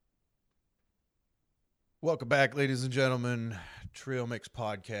Welcome back, ladies and gentlemen. Trail Mix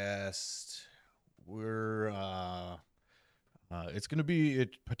Podcast. We're it's gonna be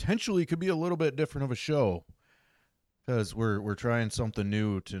it potentially could be a little bit different of a show because we're trying something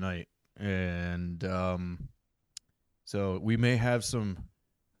new tonight, and so we may have some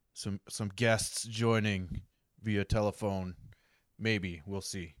guests joining via telephone. Maybe we'll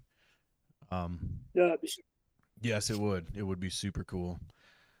see. Um, Yeah, yes, it would be super cool.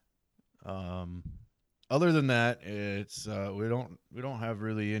 Um, Other than that, it's we don't have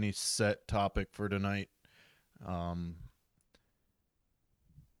really any set topic for tonight. Um,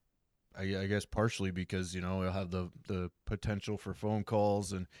 I guess partially because we'll have the potential for phone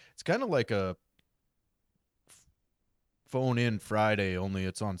calls, and it's kind of like a phone in Friday, only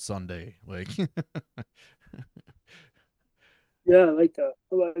it's on Sunday. Like, yeah, I like that.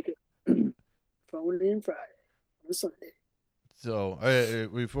 I like it. Phone in Friday on Sunday. so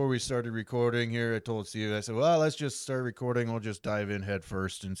before we started recording here, I told Steve, I said, well, let's just start recording. We'll just dive in head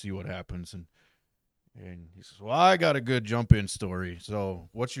first and see what happens. And he says, well, I got a good jump in story. So,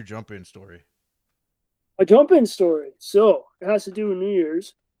 what's your jump in story? A jump in story. So it has to do with New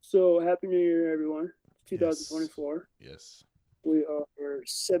Year's. So happy New Year, everyone. Yes. 2024. Yes. We are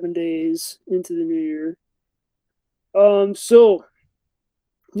 7 days into the new year. So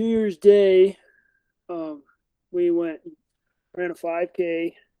New Year's Day, um, we went ran a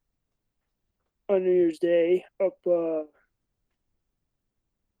 5K on New Year's Day up.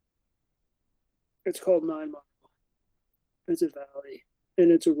 It's called 9 Mile. It's a valley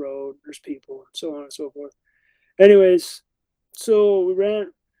and it's a road. There's people and so on and so forth. Anyways, so we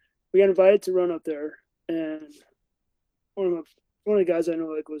ran. We got invited to run up there, and one of my one of the guys I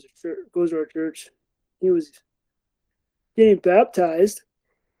know that goes to our church, he was getting baptized.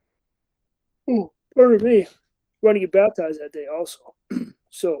 Oh, pardon me. Going to get baptized that day also.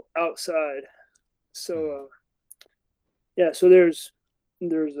 So outside. Hmm. So yeah. So there's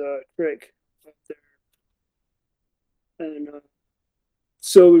a creek up there, and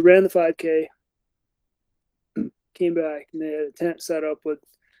so we ran the 5K. Came back and they had a tent set up with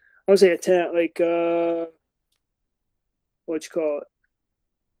I would say a tent like what you call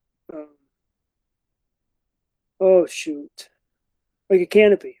it. Oh shoot, like a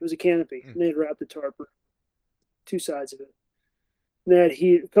canopy. It was a canopy, Hmm. and they had wrapped the tarp around two sides of it. And they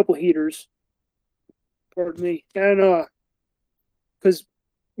had a couple heaters. Pardon me, and because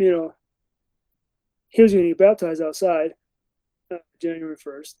you know he was going to get baptized outside January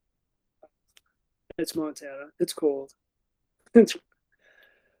 1st. It's Montana. It's cold.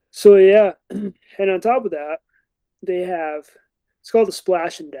 So yeah, and on top of that, they have it's called the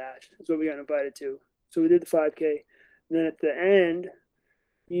Splash and Dash. Is what we got invited to. So we did the 5K, and then at the end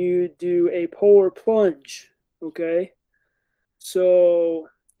you do a polar plunge. Okay, so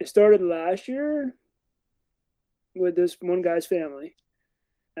it started last year with this one guy's family,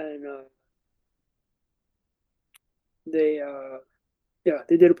 and they yeah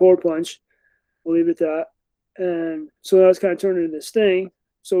they did a polar plunge. We'll leave it at that. And so that was kind of turned into this thing.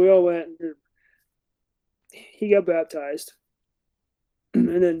 So we all went. He got baptized,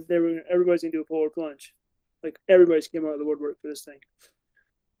 and then everybody's gonna do a polar plunge. Like everybody's came out of the woodwork for this thing.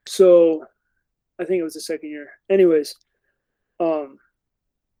 So I think it was the second year. Anyways, um,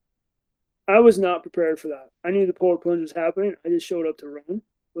 I was not prepared for that. I knew the polar plunge was happening. I just showed up to run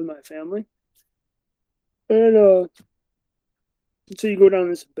with my family, and so you go down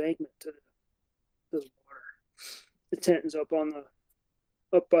this embankment to the water. The tent is up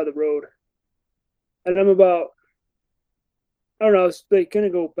by the road, and I'm about I don't know. I was like gonna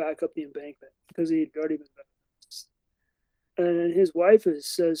go back up the embankment because he'd already been back. And his wife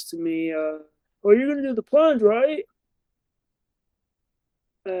says to me, "Well, you're gonna do the plunge, right?"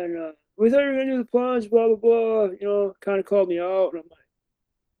 And we thought you were gonna do the plunge, blah blah blah. Kind of called me out, and I'm like,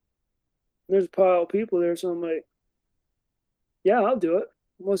 "There's a pile of people there," so I'm like, "Yeah, I'll do it.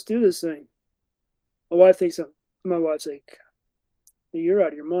 Let's do this thing." My wife thinks I'm. My wife's like, "You're out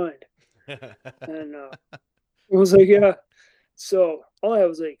of your mind," and I was like, "Yeah." So all I had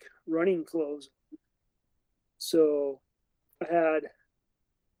was like running clothes. So I had,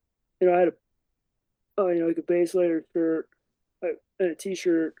 I had like a base layer shirt and a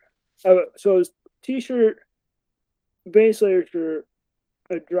t-shirt. So it was t-shirt, base layer shirt,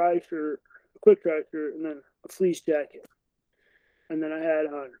 a dry shirt, a quick dry shirt, and then a fleece jacket. And then I had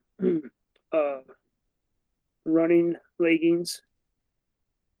on uh, running leggings,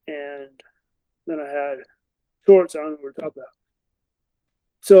 and then I had shorts on over top of that.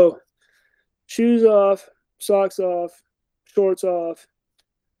 So shoes off, socks off, shorts off,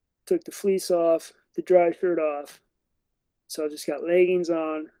 took the fleece off, the dry shirt off. So I just got leggings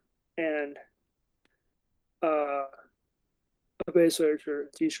on and a base layer shirt,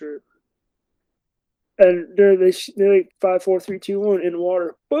 a t-shirt, and they're like 5, 4, 3, 2, 1 in the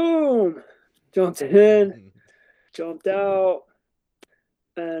water. Boom! Jumped in, jumped out,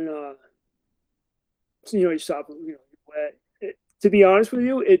 and so, you stop. You're wet. To be honest with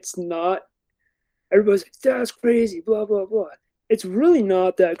you, it's not. Everybody's like, "That's crazy," blah blah blah. It's really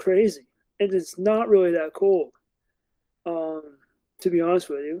not that crazy, and it's not really that cold. Um, to be honest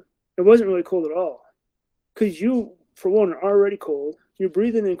with you, it wasn't really cold at all. Because you, for one, are already cold. You're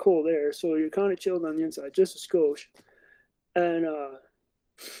breathing in cold air, so you're kind of chilled on the inside, just a skosh. And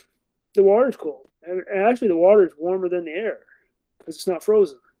the water's cold. And actually, the water is warmer than the air because it's not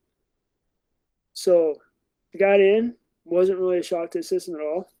frozen. So I got in, wasn't really a shock to the system at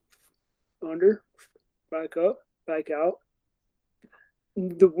all. Under, back up, back out.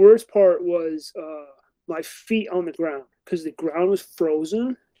 The worst part was my feet on the ground because the ground was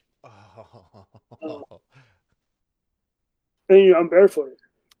frozen. And I'm barefooted.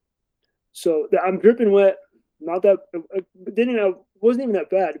 So I'm dripping wet. Not that wasn't even that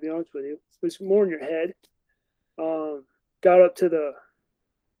bad, to be honest with you. It was more in your head. Got up to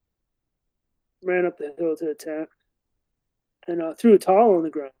ran up the hill to the tent, and threw a towel on the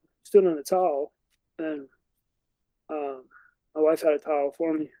ground. Stood on the towel, and my wife had a towel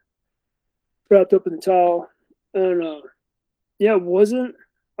for me. Wrapped up in the towel, and yeah, it wasn't.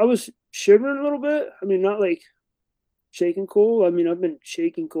 I was shivering a little bit. I mean, not like shaking cold. I mean, I've been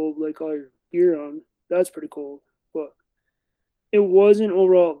shaking cold like all your gear on. That's pretty cold, but it wasn't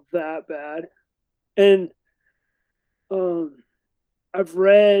overall that bad. And I've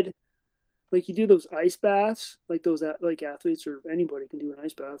read like you do those ice baths, like those like athletes or anybody can do an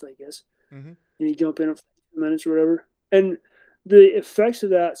ice bath, I guess. Mm-hmm. And you jump in for 5 minutes or whatever. And the effects of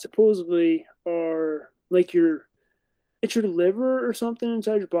that supposedly are like it's your liver or something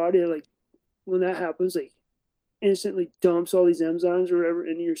inside your body. Like when that happens, like instantly dumps all these enzymes or whatever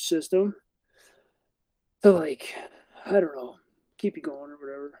into your system to like, I don't know, keep you going or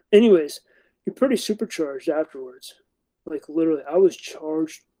whatever. Anyways, you're pretty supercharged afterwards. Like literally, I was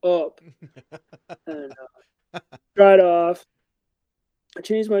charged up and dried off. I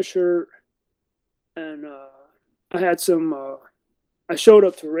changed my shirt and I had some. I showed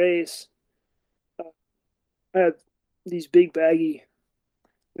up to race. I had these big baggy.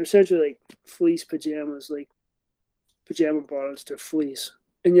 They're essentially like fleece pajamas, like pajama bottoms to fleece,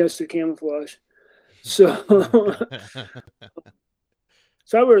 and yes, they're camouflage. So,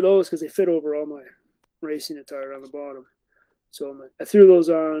 so I wear those because they fit over all my racing attire on the bottom. So I threw those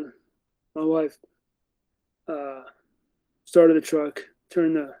on. My wife started the truck,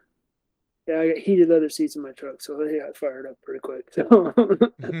 turned the. Yeah, I got heated leather seats in my truck, so they got fired up pretty quick. So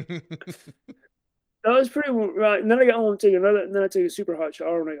that was pretty right. And then I got home, and then I took a super hot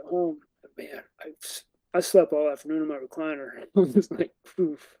shower when I got home. But man, I slept all afternoon in my recliner. It was like,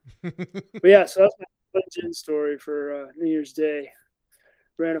 oof. But yeah, so that's my legend story for New Year's Day.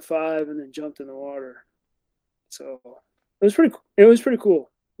 Ran a 5 and then jumped in the water. So it was pretty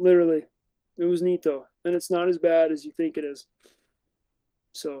cool. Literally, it was neat though, and it's not as bad as you think it is.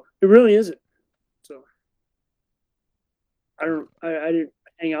 So it really isn't. So I didn't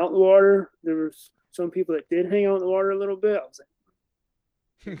hang out in the water. There was some people that did hang out in the water a little bit. I was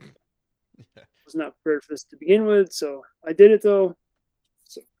like, I was not prepared for this to begin with, so I did it though.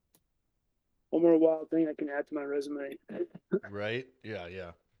 So one more wild thing I can add to my resume. Right? Yeah,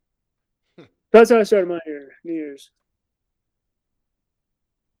 yeah. That's how I started my New Year's.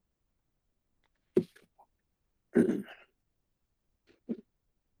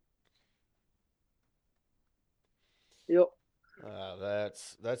 Yep.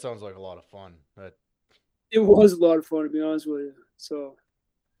 That sounds like a lot of fun. It was a lot of fun, to be honest with you. So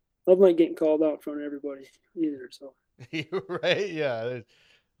I don't like getting called out in front of everybody either. So right? Yeah.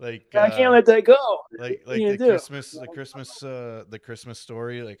 Like I can't let that go. like What are you the gonna do? the Christmas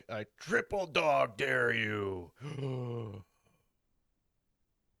story, like I triple dog dare you.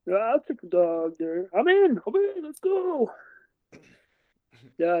 I'll take a dog there. I'm in. Let's go.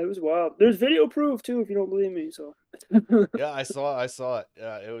 Yeah, it was wild. There's video proof too, if you don't believe me. So Yeah, I saw it.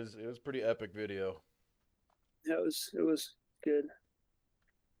 Yeah, it was pretty epic video. yeah, it was good.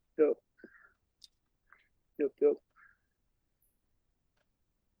 Yep, yep.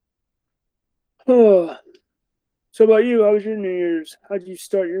 Oh, so about you? How was your New Year's? How did you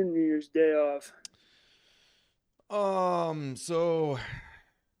start your New Year's day off? So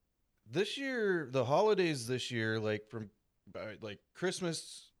this year, the holidays this year, like from like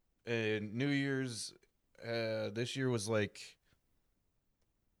Christmas and New Year's, this year was like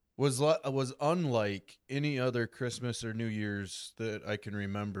was unlike any other Christmas or New Year's that I can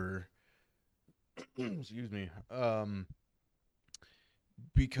remember. excuse me.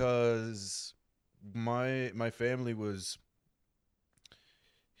 Because my family was,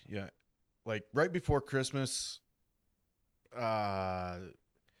 yeah, like right before Christmas, uh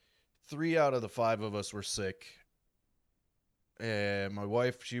 3 out of the 5 of us were sick. And my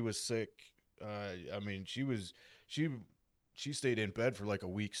wife, she was sick. I mean, she she stayed in bed for like a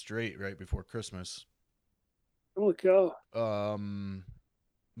week straight right before Christmas. Holy cow. Um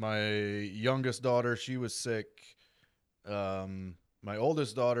my youngest daughter, she was sick. My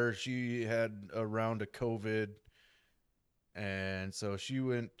oldest daughter, she had a round of COVID, and so she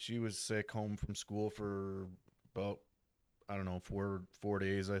was sick home from school for about, I don't know, 4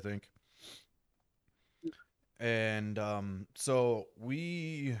 days, I think. And so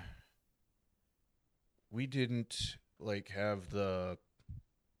we didn't like have the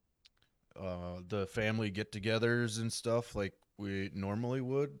family get-togethers and stuff like we normally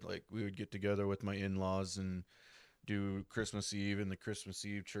would. Like we would get together with my in-laws and do Christmas Eve and the Christmas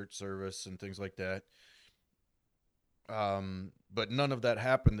Eve church service and things like that. But none of that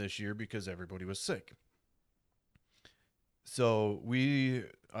happened this year because everybody was sick. So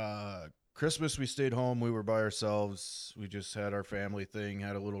Christmas we stayed home. We were by ourselves. We just had our family thing.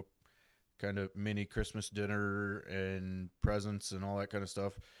 Had a little kind of mini Christmas dinner and presents and all that kind of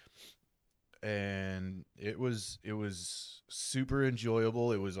stuff. And it was super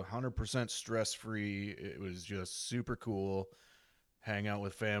enjoyable. It was 100% stress free. It was just super cool. Hang out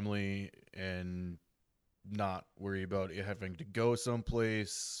with family and not worry about having to go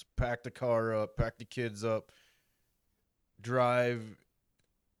someplace, pack the car up, pack the kids up, drive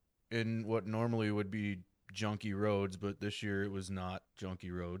in what normally would be junky roads, but this year it was not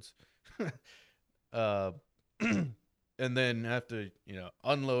junky roads. uh, and then have to,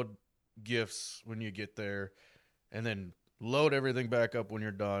 unload gifts when you get there, and then load everything back up when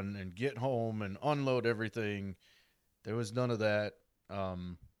you're done, and get home and unload everything. There was none of that.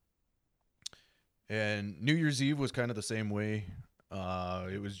 And New Year's Eve was kind of the same way.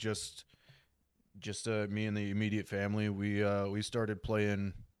 It was just me and the immediate family. We started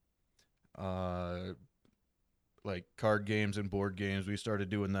playing uh, like card games and board games. We started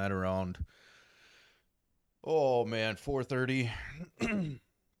doing that around, oh man, 4:30,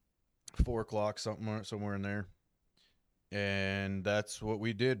 4 o'clock, somewhere in there. And that's what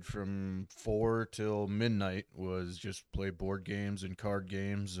we did from 4 till midnight, was just play board games and card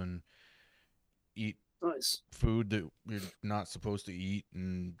games and eat Nice. food that we're not supposed to eat,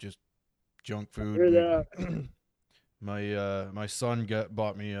 and just junk I food. hear that. My son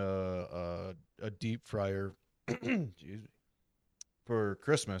bought me a deep fryer, excuse me, for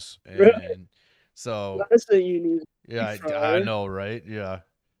Christmas, Really? and so That's the you need yeah, deep I fryer. know, right? Yeah,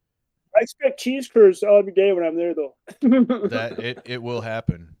 I expect cheese curds every day when I'm there, though. that it will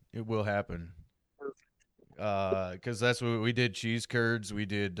happen. It will happen. Because that's what we did: cheese curds. We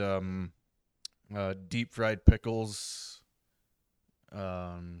did deep fried pickles.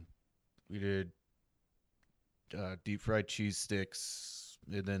 Um, we did deep fried cheese sticks,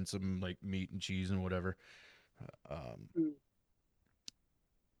 and then some like meat and cheese and whatever. Um, Mm.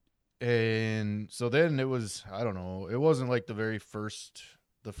 and so then it was, I don't know, it wasn't like the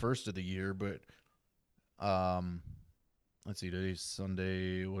first of the year, but um, let's see, today's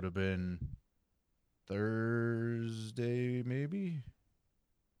Sunday, would have been Thursday, maybe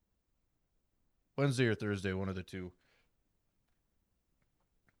Wednesday or Thursday, one of the two.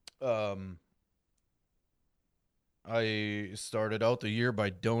 Um, I started out the year by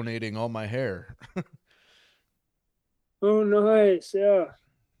donating all my hair. Oh, nice. Yeah.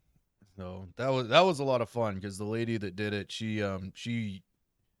 So that was a lot of fun because the lady that did it, she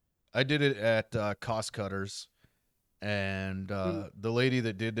I did it at Cost Cutters, and Mm. the lady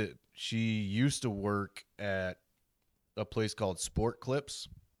that did it, she used to work at a place called Sport Clips,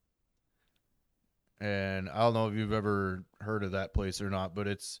 and I don't know if you've ever heard of that place or not, but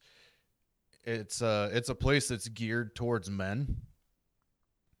it's a place that's geared towards men.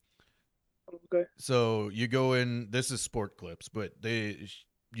 Okay. So you go in. This is Sport Clips, but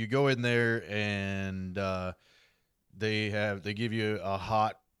you go in there, and they give you a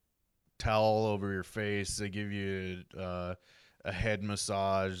hot towel over your face. They give you a head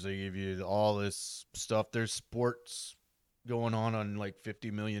massage. They give you all this stuff. There's sports going on like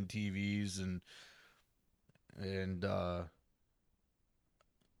 50 million TVs, and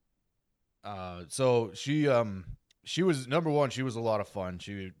so she was, number one, she was a lot of fun.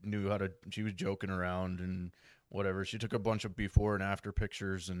 She was joking around and whatever. She took a bunch of before and after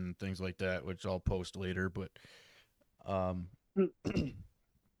pictures and things like that, which I'll post later. But um, Mm.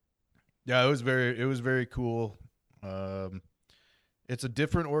 yeah, it was very cool. Um, it's a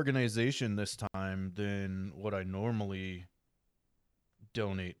different organization this time than what I normally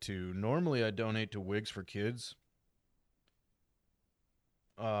donate to. Normally, I donate to Wigs for Kids.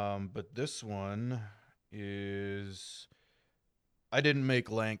 But this one is I didn't make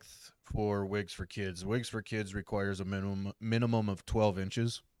length for Wigs for Kids. Wigs for Kids requires a minimum of 12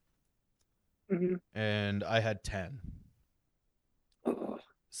 inches, Mm-hmm. and I had 10. Oh,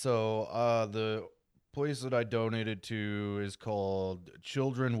 So the place that I donated to is called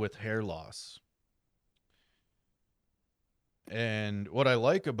Children with Hair Loss. And what I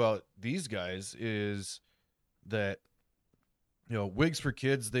like about these guys is that Wigs for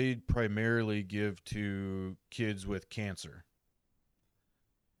Kids, they primarily give to kids with cancer.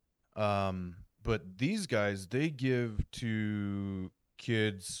 But these guys, they give to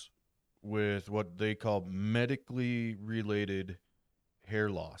kids with what they call medically related hair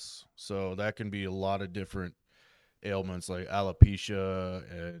loss. So that can be a lot of different ailments like alopecia,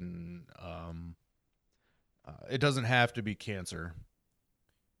 and it doesn't have to be cancer.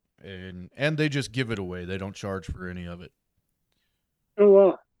 And they just give it away. They don't charge for any of it. oh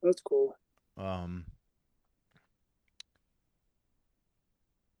wow, that's cool. Um,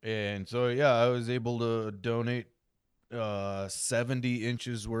 and so yeah, I was able to donate 70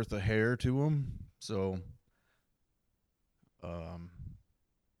 inches worth of hair to them. So um,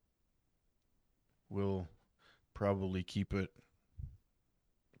 we'll probably keep it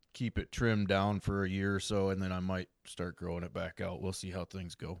trimmed down for a year or so, and then I might start growing it back out. We'll see how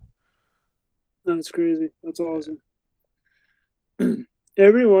things go. That's crazy. That's awesome.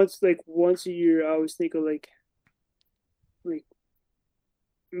 Every once a year, I always think of like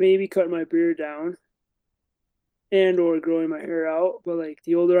maybe cutting my beard down and or growing my hair out. But like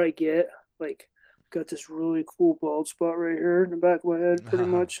the older I get, like got this really cool bald spot right here in the back of my head. Pretty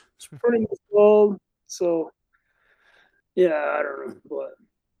much, it's pretty much bald. So yeah, I don't know,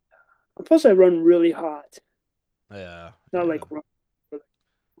 but plus I run really hot. Yeah. Not Yeah. like run, but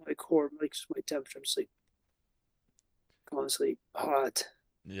like core, like my temperature. I'm just like constantly hot.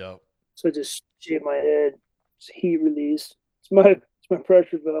 Yep. So I just shave my head. It's heat release. It's my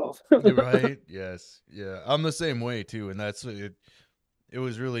pressure valve. Right. Yes. Yeah. I'm the same way too, and that's it. It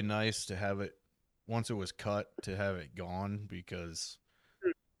was really nice to have it once it was cut to have it gone because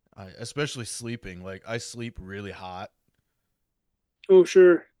especially sleeping, like I sleep really hot, Oh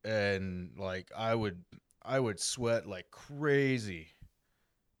sure. and like I would sweat like crazy,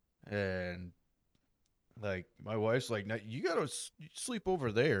 and like my wife's like, "Now you gotta sleep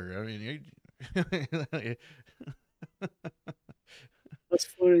over there." I mean, That's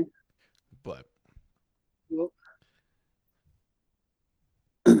funny. but Well,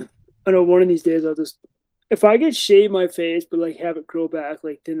 I know one of these days I'll just if I could shave my face but like have it grow back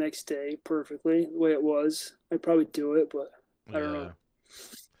like the next day perfectly the way it was, I'd probably do it, but I don't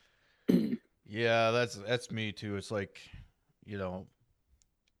yeah, know. yeah, that's me too. It's like, you know,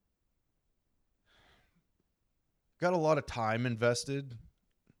 got a lot of time invested,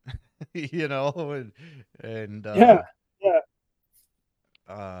 and Yeah, yeah.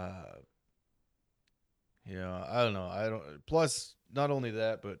 uh, I don't know. I don't. Plus, not only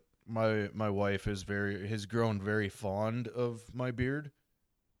that, but my wife has grown very fond of my beard,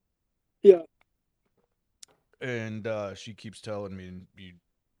 Yeah. and she keeps telling me you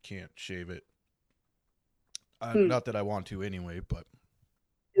can't shave it. Hmm. Not that I want to anyway, but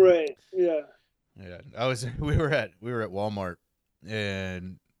Right. Yeah. yeah, we were at Walmart,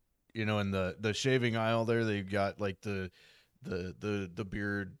 and in the shaving aisle there, they've got like the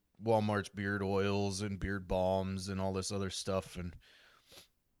beard Walmart's beard oils and beard balms and all this other stuff, and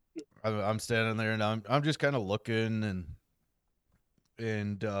I'm standing there and I'm just kind of looking,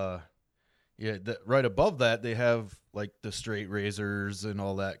 and yeah, right above that they have like the straight razors and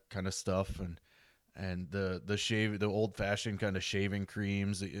all that kind of stuff, and the old fashioned kind of shaving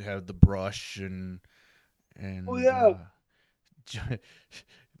creams that you have the brush Oh and yeah.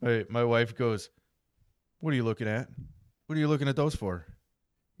 my wife goes, "What are you looking at? What are you looking at those for?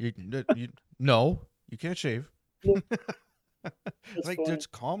 You no, you can't shave." Well, that's Like, funny.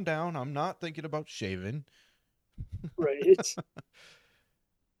 just calm down. I'm not thinking about shaving. Right.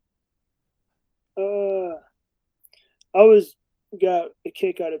 Uh, I always got a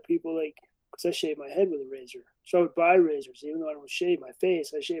kick out of people like because I shave my head with a razor, so I would buy razors even though I don't shave my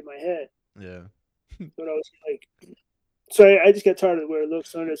face. I shave my head, Yeah. but I was like, so I just got tired of the way it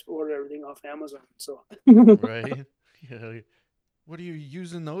looks, so I just ordered everything off Amazon. So Right. Yeah. What are you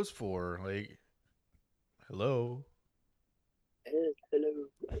using those for? Like, hello. hello,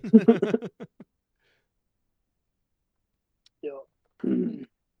 yeah,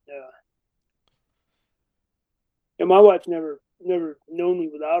 yeah. Yeah, my wife never never known me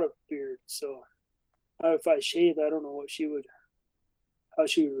without a beard. So if I shaved, I don't know how she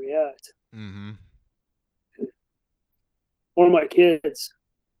would react. Mm-hmm. Or my kids.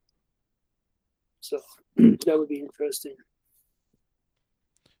 So that would be interesting.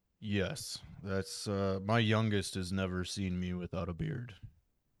 Yes, that's my youngest has never seen me without a beard.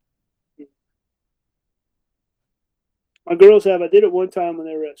 My girls have. I did it one time when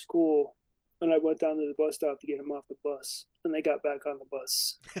they were at school, and I went down to the bus stop to get them off the bus, and they got back on the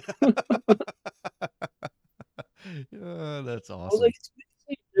bus. That's I was awesome. like,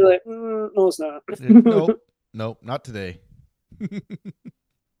 "They're like, no, it's not." Nope, nope, not today.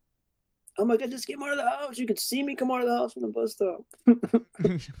 I'm like, I just came out of the house. You could see me come out of the house from the bus stop. Took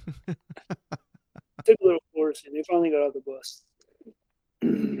a little forcing. They finally got out of the bus.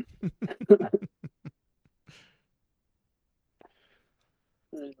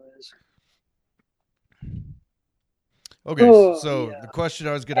 Anyways. Okay, Oh, so yeah. the question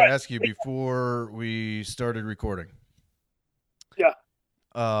I was going to ask you before we started recording. Yeah.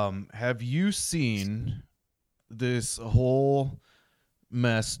 Have you seen this whole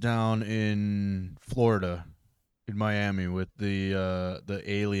mess down in Florida, in Miami, with the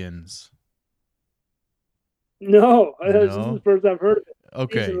aliens? No, this is the No. first I've heard of it. Please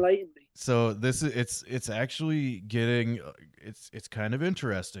Okay. enlighten me. So this is it's actually getting it's kind of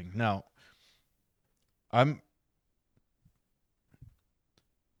interesting. Now, I'm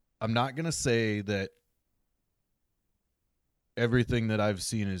not going to say that everything that I've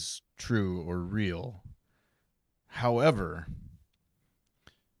seen is true or real. However,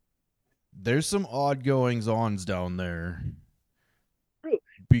 there's some odd goings ons down there Really?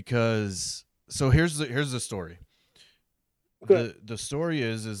 because so here's the story. Okay. The story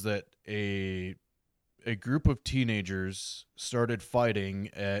is that a group of teenagers started fighting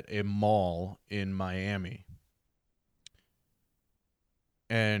at a mall in Miami.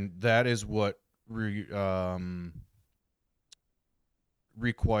 And that is what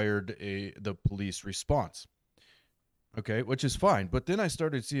required the police response. Okay, which is fine. But then I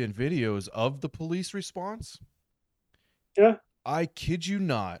started seeing videos of the police response. Yeah. I kid you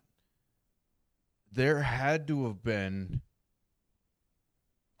not, there had to have been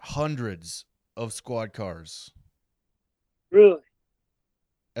hundreds of squad cars Really?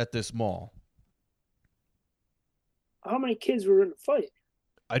 at this mall. How many kids were in the fight?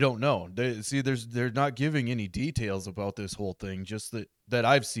 I don't know. They're not giving any details about this whole thing, just that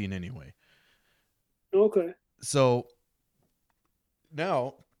I've seen anyway. Okay. So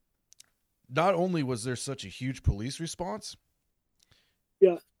now, not only was there such a huge police response,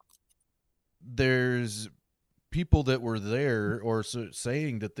 Yeah. there's people that were there or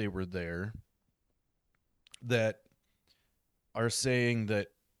saying that they were there that are saying that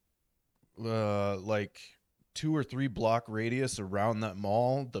like 2 or 3 block radius around that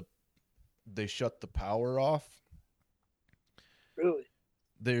mall, they shut the power off. Really?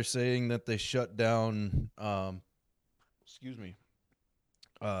 They're saying that they shut down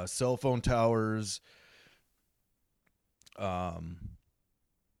cell phone towers.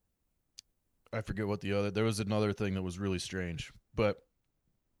 I forget what there was another thing that was really strange.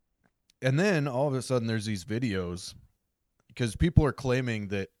 And then all of a sudden there's these videos because people are claiming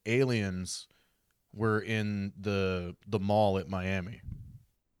that aliens were in the mall at Miami.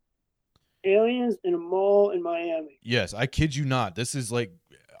 Aliens in a mall in Miami. Yes, I kid you not. This is like,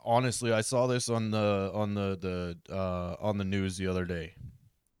 honestly, I saw this on the news the other day.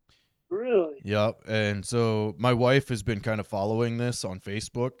 Really? Yep. And so my wife has been kind of following this on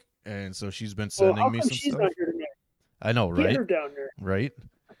Facebook, and so she's been sending me some she's stuff. not here tonight? I know, Get right? her down there. Right.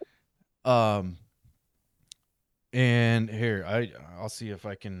 And here I'll see if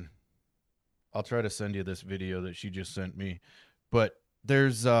I can. I'll try to send you this video that she just sent me, but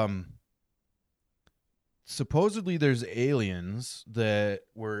there's supposedly there's aliens that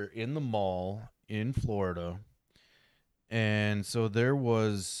were in the mall in Florida, and so there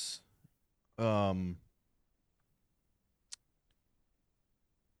was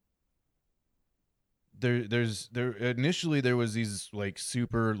there initially there was these like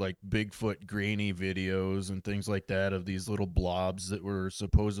super like Bigfoot grainy videos and things like that of these little blobs that were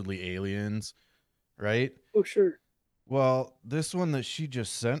supposedly aliens, right? Oh, sure. Well, this one that she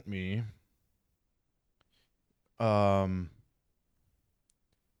just sent me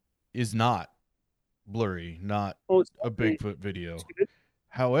is not blurry, not a Bigfoot video.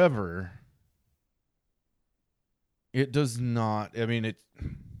 However, it does not, I mean,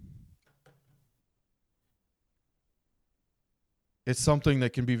 it's something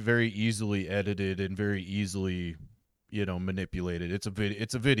that can be very easily edited and very easily, manipulated. It's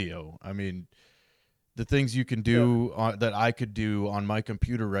a video. I mean, the things you can do that I could do on my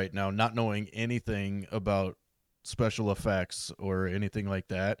computer right now, not knowing anything about special effects or anything like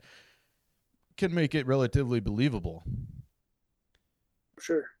that, can make it relatively believable.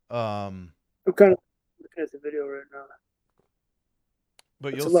 Sure. Um, I'm kind of looking at the video right now.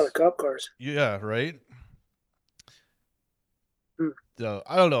 but It's a lot of cop cars. Yeah, right. Hmm. So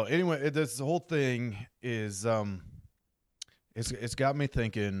I don't know. Anyway, this whole thing is it's got me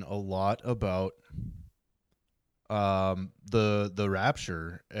thinking a lot about the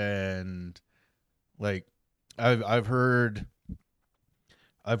rapture, and like I've heard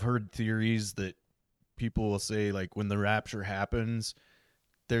theories that people will say, like, when the rapture happens,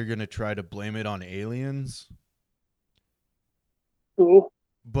 they're gonna try to blame it on aliens. Cool.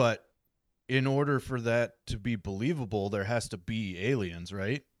 But in order for that to be believable, there has to be aliens,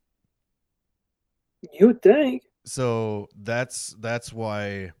 right? You would think. So that's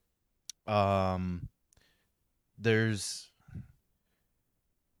why there's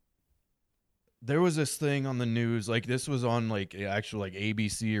there was this thing on the news, like this was on like actual like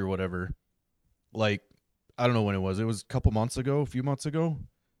ABC or whatever. Like I don't know when it was. It was a few months ago.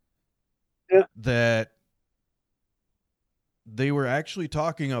 Yeah. That they were actually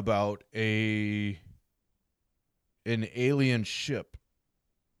talking about an alien ship.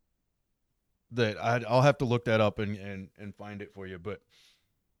 That I'll have to look that up and find it for you, but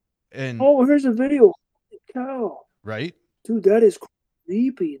oh, here's a video. Holy cow. Right? Dude, that is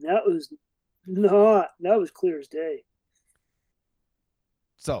creepy. That was clear as day.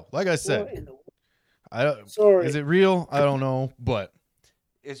 So, like I said, Sorry. Is it real? I don't know, but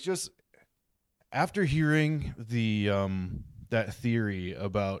it's just after hearing the that theory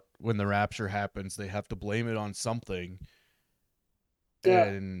about when the rapture happens, they have to blame it on something. Yeah.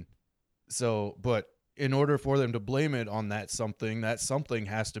 And so, but in order for them to blame it on that something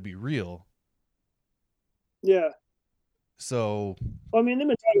has to be real. Yeah. So, I mean, they've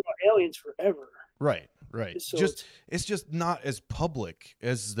been talking about aliens forever. Right. So it's just not as public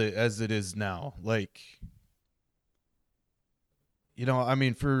as it is now. Like, you know, I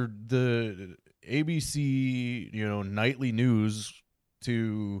mean, for the ABC, nightly news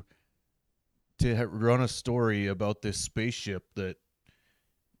to run a story about this spaceship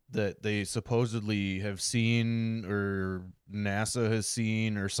that they supposedly have seen, or NASA has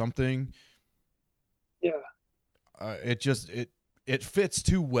seen, or something. Yeah. It fits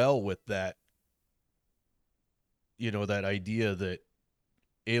too well with that. That idea that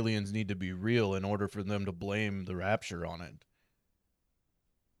aliens need to be real in order for them to blame the rapture on it.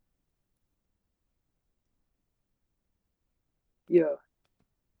 Yeah.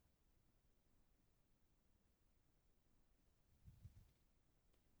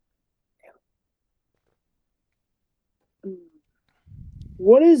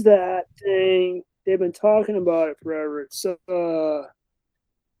 What is that thing? They've been talking about it forever. It's what's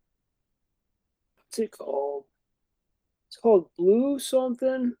it called? It's called blue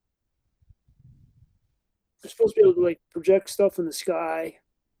something. They're supposed to be able to like project stuff in the sky.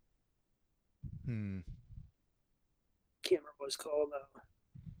 Can't remember what it's called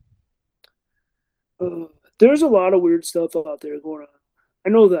now. There's a lot of weird stuff out there going on. I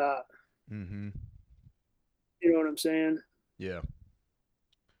know that. Mm-hmm. You know what I'm saying? Yeah.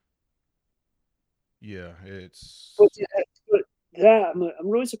 Yeah, it's. But that I'm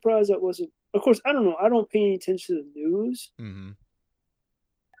really surprised that wasn't. Of course, I don't know. I don't pay any attention to the news. Mm-hmm.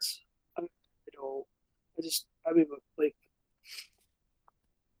 I mean, like,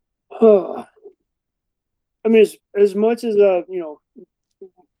 I mean, as much as on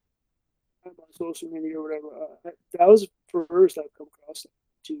social media or whatever, that was the first I've come across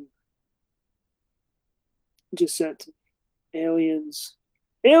to just sent aliens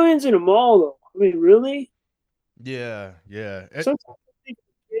in a mall though. I mean, really? Yeah. Sometimes I think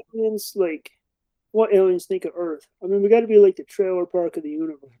aliens, like, what aliens think of Earth. I mean, we got to be like the trailer park of the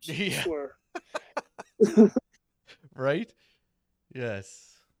universe. Yeah. I swear. Right?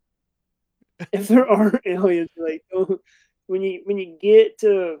 Yes. If there are aliens, like, when you get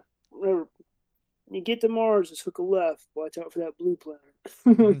to whatever, when you get to Mars, just hook a left. Watch out for that blue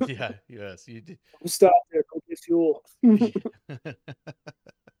planet. Yeah. Yes. You did. Stop there. Go get fuel.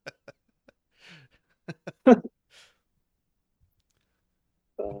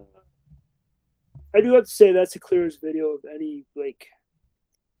 I do have to say that's the clearest video of any like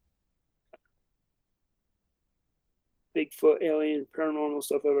Bigfoot, alien, paranormal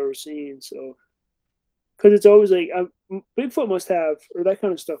stuff I've ever seen. So, because it's always like Bigfoot must have, or that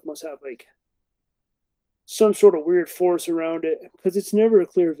kind of stuff must have like some sort of weird force around it, because it's never a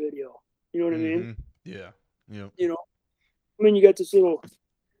clear video. You know what I mean? Yeah. I mean, you got this little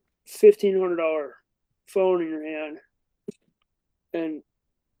 $1,500 phone in your hand, and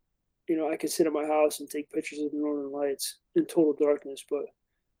I can sit at my house and take pictures of the northern lights in total darkness, but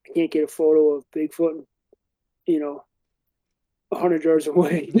I can't get a photo of Bigfoot, 100 yards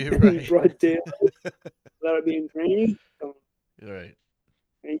away You're in right. broad daylight without it being grainy. You're right.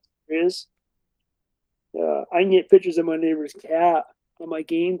 Is I can get pictures of my neighbor's cat on my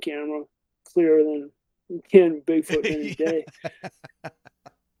game camera clearer than you can Bigfoot in a day.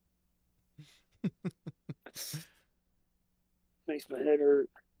 Makes my head hurt.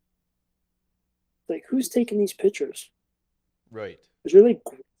 Like, who's taking these pictures? Right. Is there like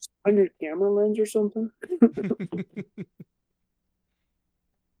on your camera lens or something?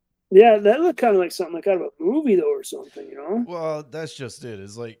 Yeah, that looked kind of like something like out of a movie though, or something, Well, that's just it.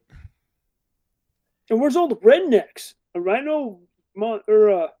 It's like, And where's all the rednecks? I know,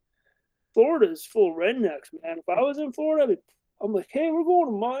 Florida's full of rednecks, man. If I was in Florida, I'm like, hey, we're going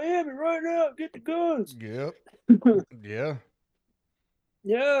to Miami right now. Get the guns. yep. Yeah.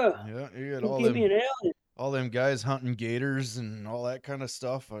 Yeah. Yeah. You got Don't give me an alien. all them guys hunting gators and all that kind of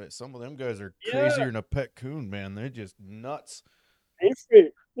stuff. Some of them guys are Yeah. crazier than a pet coon, man. They're just nuts.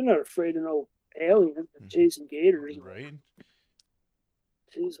 They're not afraid of no aliens chasing gators. Right.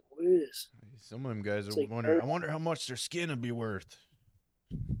 Jeez Louise. Some of them guys It's are like wondering, I wonder how much their skin would be worth.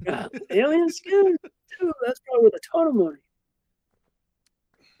 alien skin? Dude, that's probably worth a ton of money.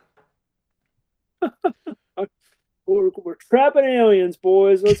 We're trapping aliens,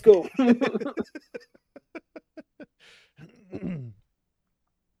 boys. Let's go. And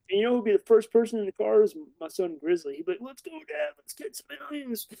you know who'd be the first person in the car is my son Grizzly. He'd be like, let's go, Dad. Let's get some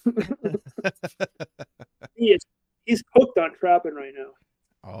aliens. He's hooked on trapping right now.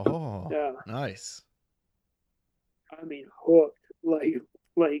 Oh, Yeah. nice. I mean, hooked. Like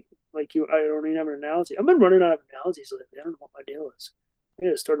you. I don't even have an analogy. I've been running out of analogies lately. I don't know what my deal is. I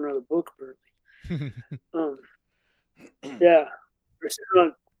gotta start another book apparently. Yeah.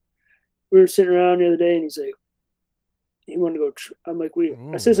 We were sitting around the other day, and he's like, he wanted to go. I'm like,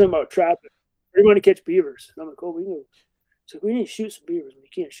 I said something about trapping. We want to catch beavers. And I'm like, oh, we can go. So we need to shoot some beavers. You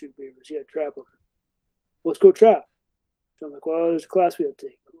can't shoot beavers. You got to trap them. Let's go trap. So I'm like, well, there's a class we have to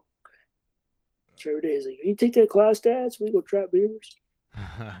take. Okay. So every day he's like, you take that class, Dad, so we go trap beavers.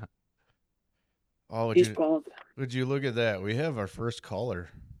 Oh, He's pumped. Would you look at that? We have our first caller.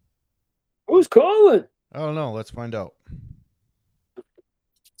 Who's calling? I don't know. Let's find out.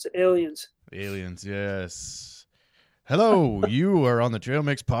 It's aliens. Aliens, yes. Hello, you are on the Trail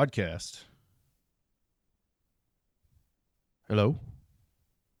Mix podcast. Hello?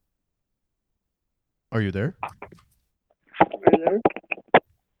 Are you there? Are you there?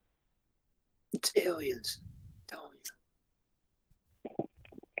 It's aliens. I'm telling you.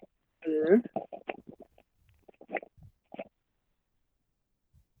 Are you there?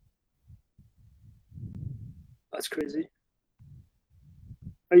 That's crazy.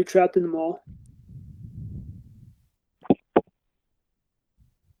 Are you trapped in the mall?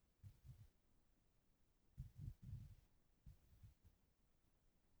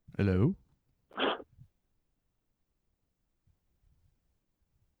 Hello?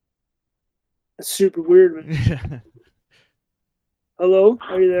 That's super weird, man. Hello?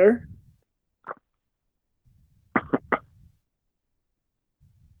 Are you there?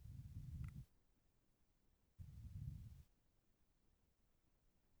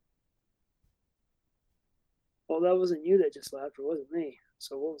 Well, that wasn't you that just laughed. It wasn't me.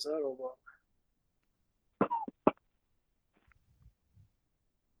 So what was that all about?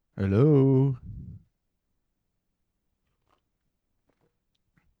 Hello?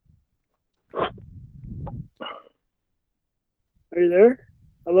 Are you there?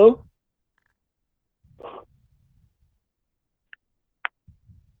 Hello?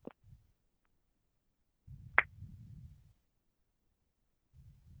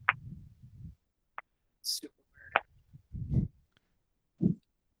 Super weird.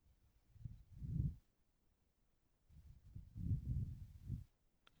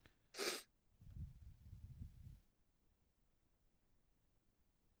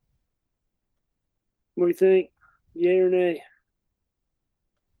 What do you think? Yay or nay?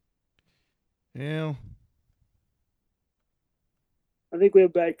 Yeah. I think we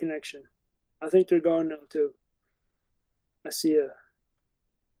have bad connection. I think they're gone now too. I think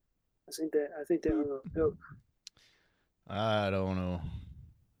they hung up. Yep. I don't know.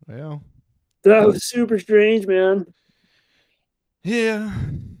 Well. That was super strange, man. Yeah.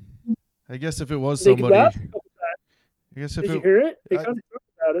 I guess if it was They somebody. I guess if Did you hear it? They kind of talked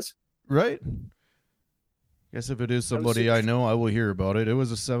about us. Right? I guess if it is somebody I know, I will hear about it. It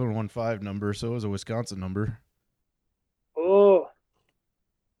was a 715 number, so it was a Wisconsin number. Oh.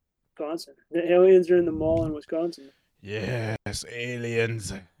 Wisconsin. The aliens are in the mall in Wisconsin. Yes,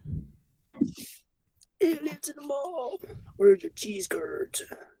 aliens. Aliens in the mall. Where's your cheese curds?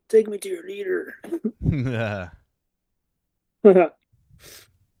 Take me to your leader.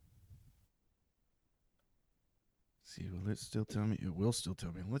 See, will it still tell me? It will still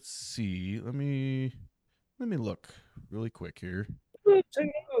tell me. Let's see. Let me look really quick here. Check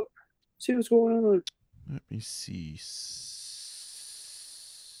it out. See what's going on. Let me see.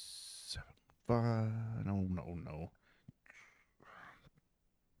 7-5. No.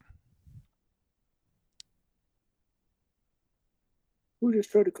 Who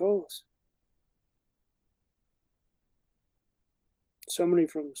just tried to call us? Somebody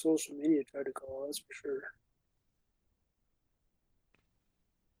from social media tried to call us for sure.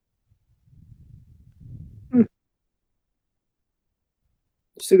 You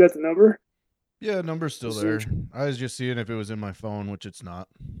still got the number? Yeah, number's still there. I was just seeing if it was in my phone, which it's not.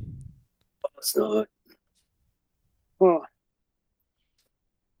 Oh, it's not. Huh.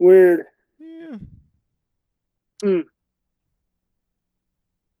 Weird. Yeah.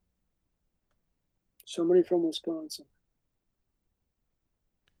 Somebody from Wisconsin.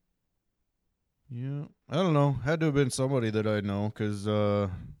 Yeah. I don't know. Had to have been somebody that I know, because all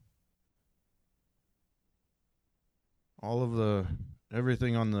of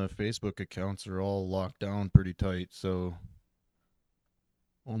everything on the Facebook accounts are all locked down pretty tight, so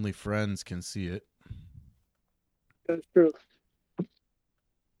only friends can see it. That's true.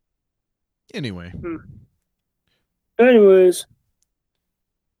 Anyway. Anyways.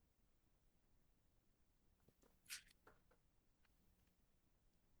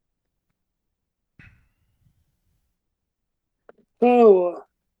 Oh,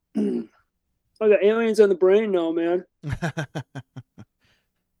 I got aliens on the brain now, man.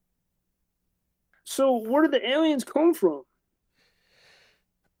 So where did the aliens come from?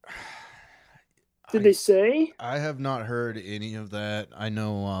 Did they say? I have not heard any of that. I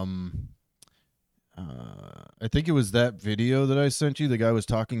know I think it was that video that I sent you. The guy was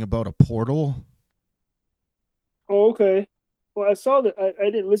talking about a portal. Oh, okay. Well, I saw that. I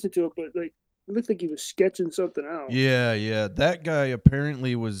didn't listen to it, but like it looked like he was sketching something out. Yeah. That guy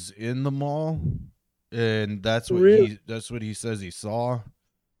apparently was in the mall, and that's what he says he saw.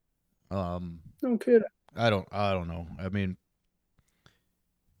 No kidding. I don't know. I mean,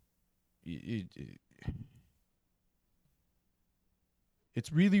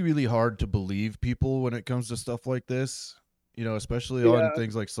 it's really, really hard to believe people when it comes to stuff like this, especially on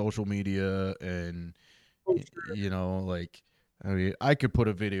things like social media and, sure. Like, I mean, I could put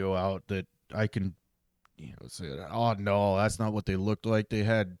a video out that I can, say, oh, no, that's not what they looked like. They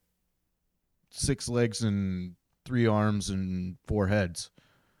had 6 legs and 3 arms and 4 heads.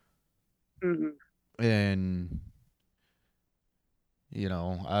 Mm-hmm. And,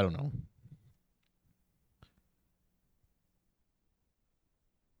 I don't know.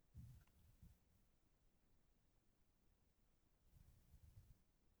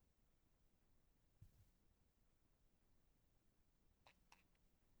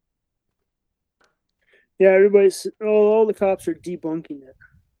 Yeah, all the cops are debunking it.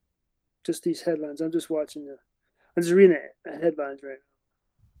 Just these headlines. I'm just reading the headlines right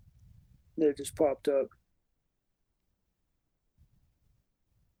now. They just popped up.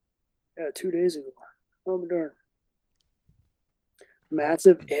 Yeah, 2 days ago. Oh, darn.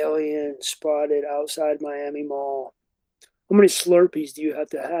 Massive alien spotted outside Miami Mall. How many Slurpees do you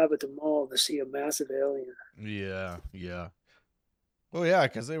have to have at the mall to see a massive alien? Yeah. Well, yeah,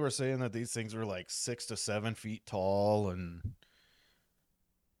 because they were saying that these things were like 6 to 7 feet tall, and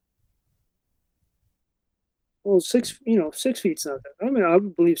well, 6 feet's not that. I mean, I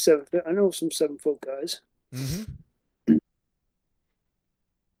would believe 7 feet. I know some 7-foot guys. Mm-hmm.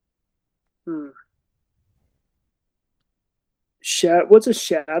 What's a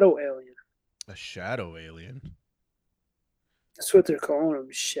shadow alien? A shadow alien. That's what they're calling them,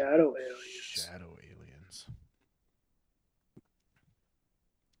 shadow aliens. Shadow aliens.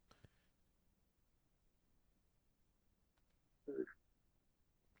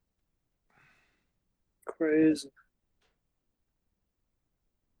 Crazy.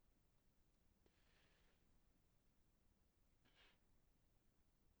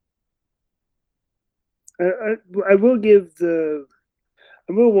 I will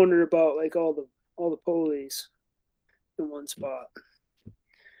wonder about like all the police in one spot.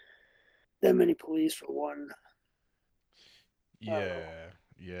 That many police for one.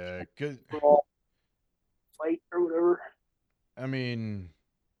 Yeah. Good. Fight or whatever. I mean,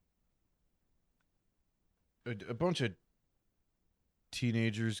 a bunch of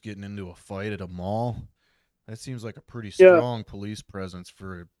teenagers getting into a fight at a mall. That seems like a pretty strong police presence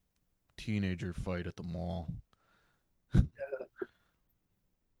for teenager fight at the mall.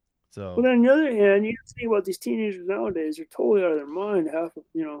 So. But on the other hand, you think about these teenagers nowadays; they're totally out of their mind. Half of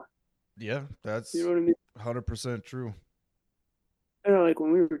Yeah, that's you know what I mean. 100% true. Kind of like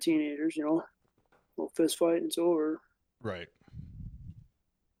when we were teenagers, a little fist fight and it's over. Right.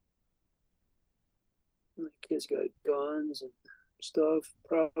 And the kids got guns and stuff.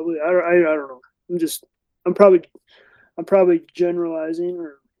 Probably, I don't know. I'm probably generalizing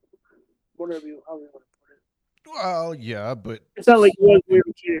or whatever how you want to put it. Well, yeah, but it's not like it was when we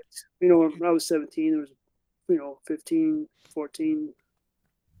were kids. When I was 17, there was 15, 14.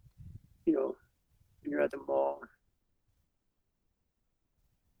 When you're at the mall,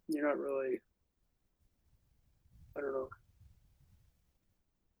 you're not really. I don't know.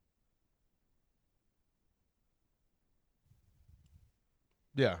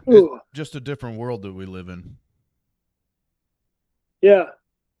 Yeah, it's just a different world that we live in. Yeah. I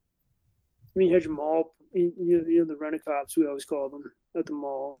mean, you had your mall, the rent-a-cops, we always call them, at the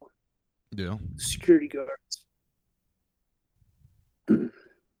mall. Yeah. Security guards.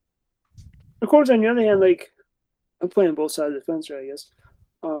 Of course, on the other hand, like, I'm playing both sides of the fence here, I guess.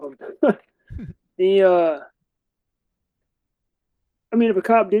 I mean, if a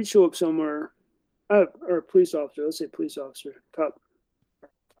cop did show up somewhere, or a police officer, let's say police officer, cop's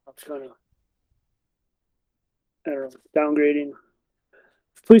kind of, I don't know, downgrading.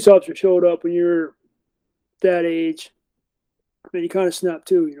 If a police officer showed up when you're that age, then you kind of snap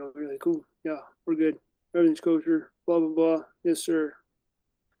too. You're like, "Cool, yeah, we're good, everything's kosher, blah blah blah, yes sir,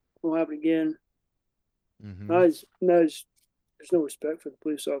 won't happen again." Mm-hmm. There's no respect for the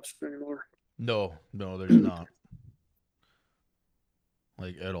police officer anymore. No, there's not.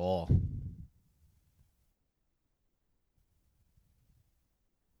 Like, at all.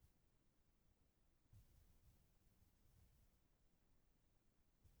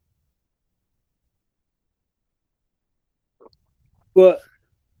 But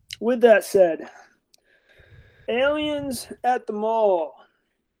with that said, aliens at the mall.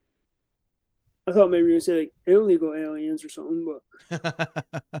 I thought maybe you were going to say like illegal aliens or something, but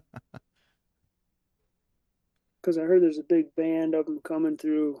because I heard there's a big band of them coming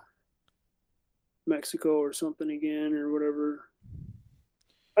through Mexico or something again or whatever.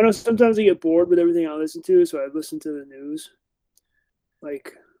 I know sometimes I get bored with everything I listen to, so I listen to the news.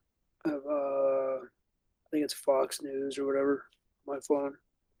 Like, I think it's Fox News or whatever on my phone.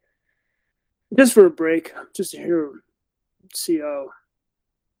 Just for a break, just to see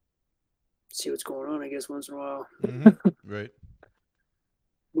what's going on, I guess, once in a while. Mm-hmm. Right.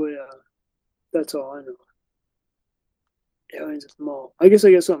 But that's all I know. Aliens at the mall. I guess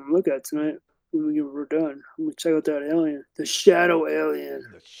I got something to look at tonight when we're done. I'm going to check out that alien. The shadow alien.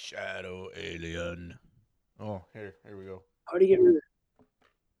 The shadow alien. Oh, here we go. How do you get rid of it?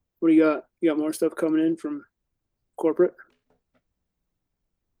 What do you got? You got more stuff coming in from corporate?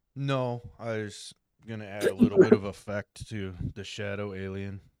 No, I was going to add a little bit of effect to the shadow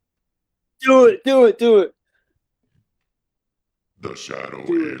alien. Do it. The shadow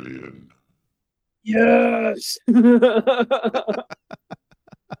alien. Yes. Love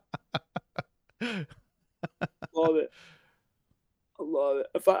it. I love it.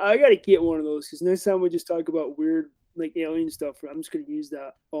 If I got to get one of those, because next time we just talk about weird like alien stuff, I'm just going to use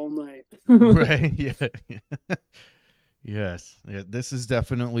that all night. Right. Yeah. Yes. Yeah, this is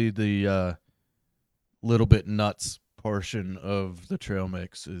definitely the little bit nuts portion of the trail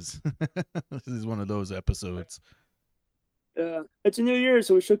mix. This is one of those episodes. Yeah, it's a new year,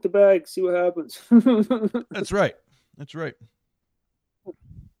 so we shook the bag, see what happens. That's right.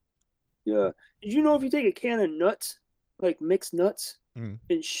 Yeah. Did you know if you take a can of nuts, like mixed nuts,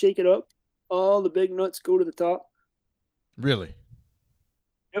 and shake it up, all the big nuts go to the top? Really?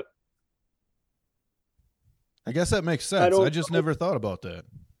 Yep. I guess that makes sense. I just never thought about that.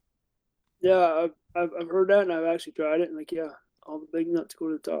 Yeah, I've heard that, and I've actually tried it, and like, yeah, all the big nuts go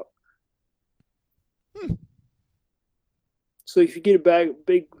to the top. So if you get you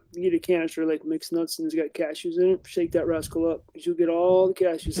get a canister like mixed nuts and it's got cashews in it, shake that rascal up because you'll get all the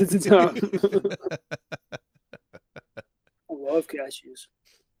cashews at the top. I love cashews.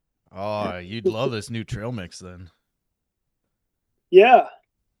 Oh, you'd love this new trail mix then. Yeah.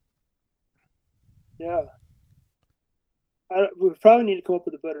 We probably need to come up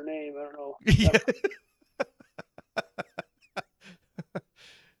with a better name. I don't know.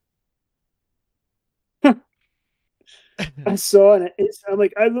 I saw it. I'm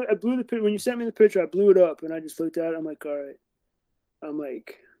like, I blew the picture when you sent me the picture. I blew it up and I just looked at it. I'm like, all right. I'm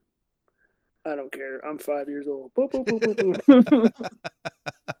like, I don't care. I'm 5 years old. Boop, boop, boop, boop, boop.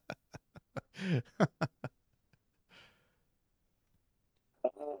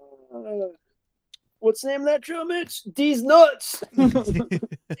 What's the name of that trail mix? These nuts.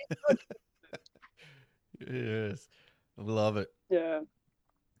 Yes. I love it. Yeah.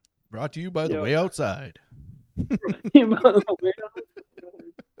 Brought to you by The Yep. Way Outside.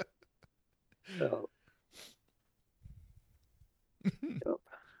 So. Yep.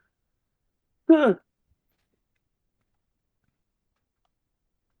 Huh.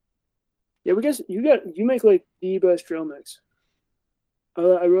 Yeah, we guess you make like the best trail mix.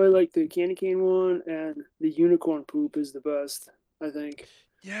 I really like the candy cane one, and the unicorn poop is the best, I think.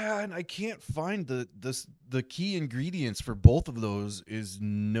 Yeah, and I can't find the key ingredients for both of those is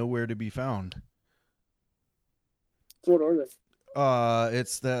nowhere to be found. What are they?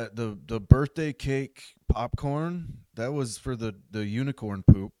 It's that the birthday cake popcorn that was for the unicorn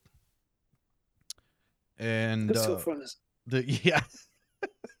poop, and That's so fun. the yeah,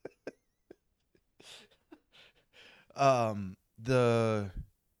 the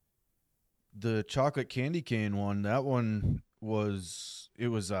chocolate candy cane one. That one was it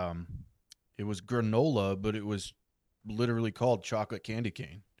was granola, but it was literally called chocolate candy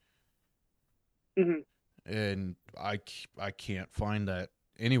cane. Mhm. And I can't find that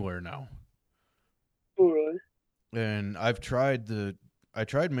anywhere now. Oh, really? And I tried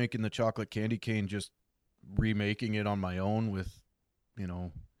making the chocolate candy cane, just remaking it on my own with, you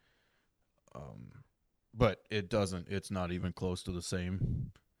know, but it's not even close to the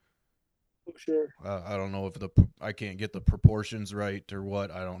same. Oh, sure. I don't know if I can't get the proportions right or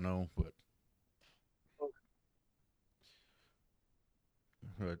what. I don't know, but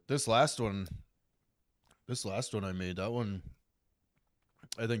this last one I made, that one,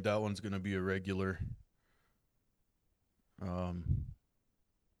 I think that one's gonna be a regular.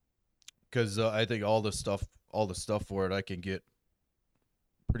 Because I think all the stuff for it I can get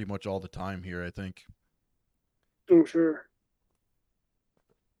pretty much all the time here, I think. Oh, sure.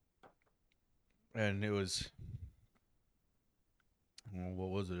 And it was, well, what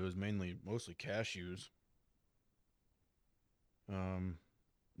was it? It was mostly cashews.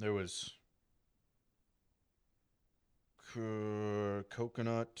 There was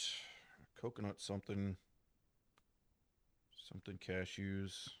coconut something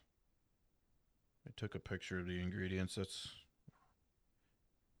cashews. I took a picture of the ingredients. Is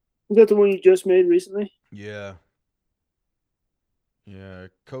that the one you just made recently? Yeah,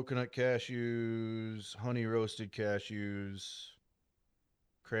 coconut cashews, honey roasted cashews,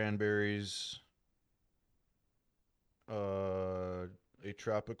 cranberries, a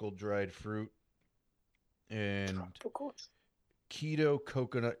tropical dried fruit, and Tropical. keto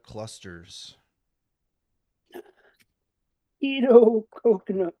coconut clusters. Keto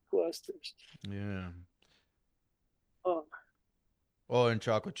coconut clusters. Yeah. Oh, Oh, and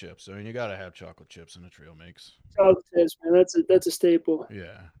chocolate chips. I mean, you gotta have chocolate chips in a trail mix. chocolate chips, man. That's a staple.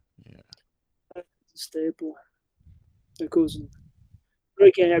 Yeah. That's a staple. That goes in.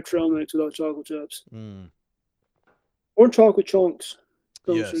 You can't have trail mix without chocolate chips. Or chocolate chunks.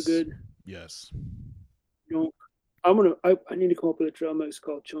 Those are good. Yes. Dunk. I need to come up with a trail mix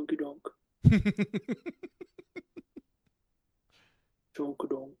called Chunky Dunk. Chunky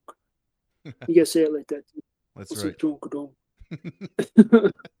Dunk. You gotta say it like that too. That's right. Chunky Dunk.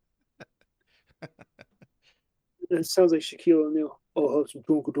 That sounds like Shaquille O'Neal. I'll have some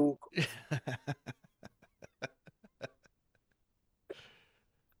Chunky Dunk.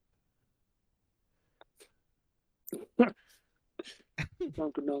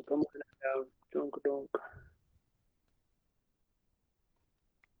 Chunky Dunk. I'm writing that down. Chunky Dunk.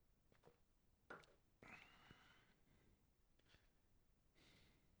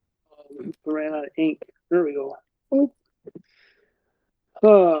 I ran out of ink. There we go.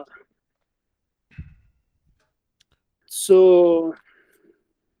 So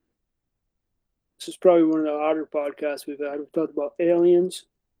this is probably one of the odder podcasts we've had. We've talked about aliens,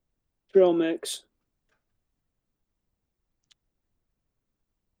 trail mix,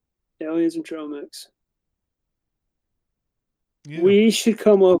 aliens and trail mix. Yeah. We should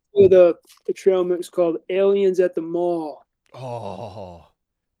come up with a trail mix called Aliens at the Mall. Oh,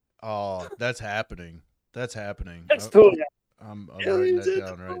 that's happening. That's happening. That's totally happening. I'm writing that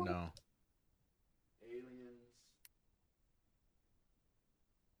down right now. Aliens.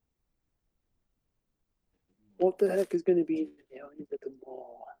 What the heck is going to be Aliens at the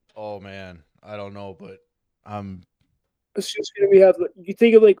Mall? Oh man, I don't know, but it's just going to be you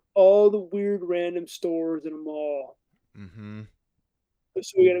think of like all the weird random stores in a mall. Mm-hmm.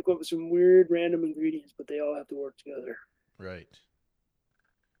 So we got to go up with some weird random ingredients, but they all have to work together. Right.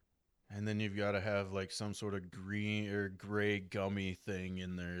 And then you've got to have like some sort of green or gray gummy thing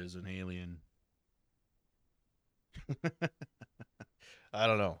in there as an alien. I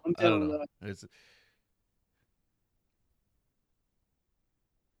don't know. I don't know.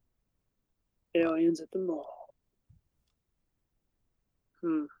 Aliens at the mall.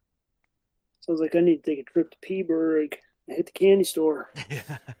 Sounds like I need to take a trip to Peaburg and hit the candy store.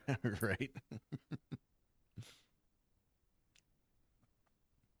 Yeah, right.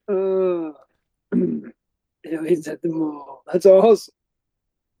 Aliens at the mall. That's awesome.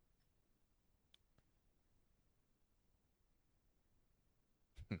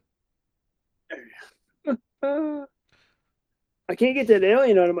 I can't get that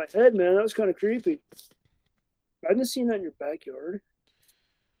alien out of my head, man. That was kind of creepy. I didn't see that in your backyard.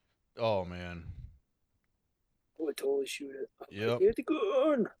 Oh man. I would totally shoot it. Yep. Get the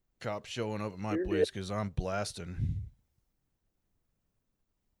gun. Cops showing up at my You're place because I'm blasting.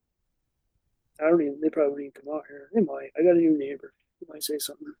 I don't even. They probably wouldn't even come out here. They might. I got a new neighbor. He might say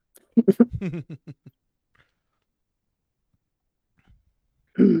something.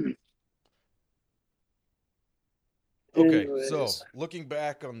 Okay, Anyways. so looking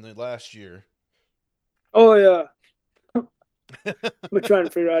back on the last year. Oh yeah. I'm trying to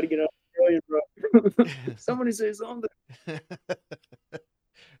figure out how to get out of Australia, bro. Somebody say something.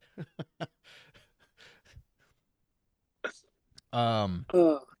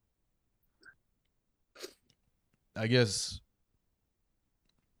 I guess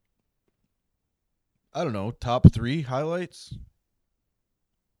I don't know, top 3 highlights.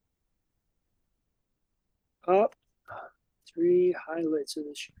 Top 3 highlights of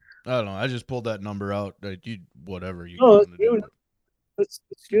this year. I don't know. I just pulled that number out. You whatever you. Oh, want to do. that's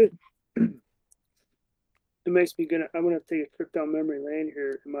good. It makes me gonna. I'm gonna take a trip down memory lane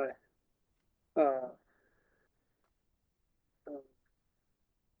here in my.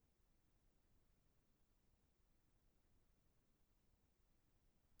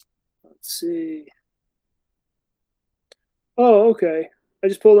 Let's see. Oh, okay. I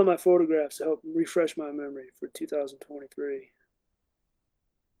just pulled out my photographs to help refresh my memory for 2023.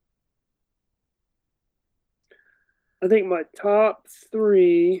 I think my top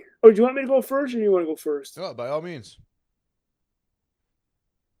 3. Oh, do you want me to go first, or do you want to go first? Oh, by all means.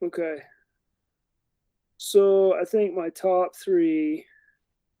 Okay. So I think my top 3.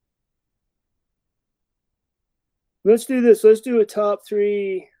 Let's do this. Let's do a top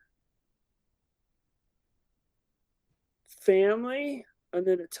 3 family, and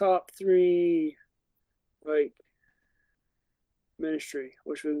then a top 3 like ministry,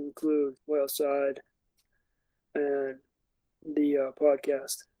 which would include Whaleside and the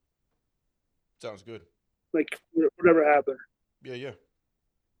podcast. Sounds good. Like whatever happened. Yeah.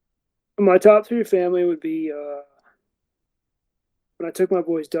 My top 3 family would be when I took my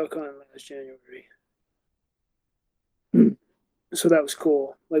boys duck hunting last January. So that was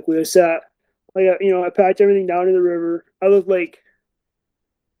cool. Like we sat, I packed everything down to the river. I looked like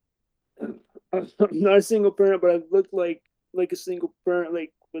I'm not a single parent, but I looked like a single parent.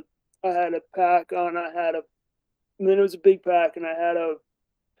 Like I had a pack on. And then it was a big pack, and I had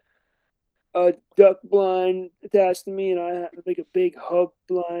a duck blind attached to me, and I had like a big hub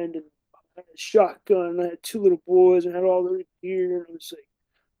blind, and I had a shotgun, and I had 2 little boys, and I had all the gear, and it was like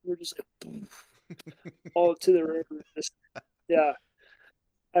we're just like all to the river. Yeah,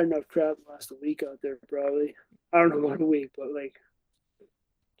 I had enough crap to last a week out there, probably. I don't know about a week, but like.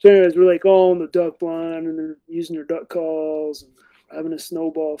 So, anyways, we're like all on the duck blind, and they're using their duck calls and having a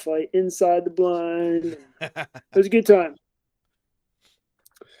snowball fight inside the blind. It was a good time.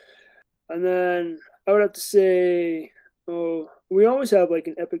 And then I would have to say, we always have like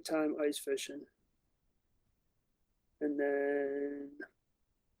an epic time ice fishing. And then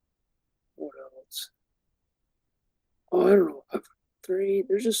what else? Oh, I don't know. 3.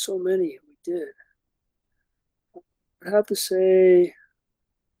 There's just so many we did. I'd have to say,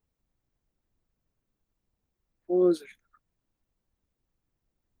 what was it?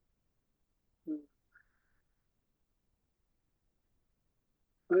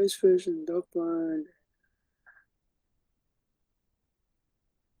 Ice fishing, duck blind.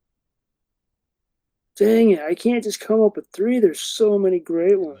 Dang it! I can't just come up with 3. There's so many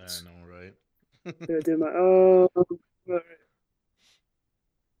great ones. I know, right? I did my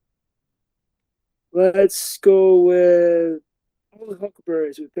Let's go with all the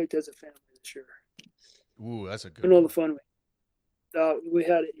huckleberries we picked as a family this year. Ooh, that's a good. And all the fun we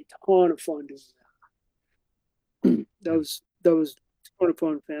had a ton of fun doing that. That was a ton of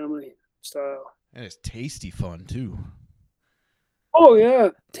fun family style. And it's tasty fun too. Oh yeah,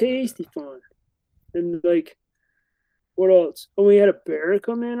 tasty fun. And like, what else? Oh, we had a bear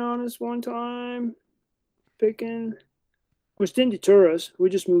come in on us one time, picking, which didn't deter us. We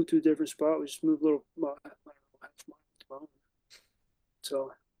just moved to a different spot. We just moved a little,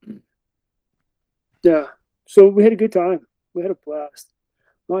 so yeah. So we had a good time. We had a blast.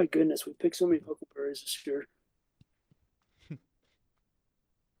 My goodness, we picked so many huckleberries this year.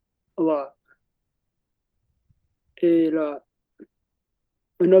 A lot. A lot.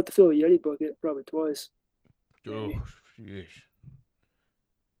 Enough to fill a Yeti bucket probably twice. Maybe. Oh, sheesh.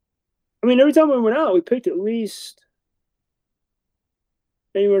 I mean, every time we went out, we picked at least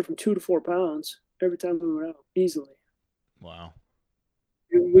anywhere from 2 to 4 pounds every time we went out, easily. Wow.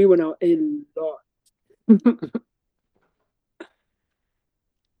 We went out a lot.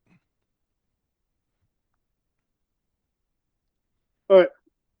 All right,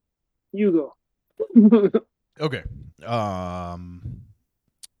 you go. Okay.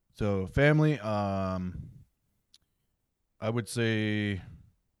 So family. I would say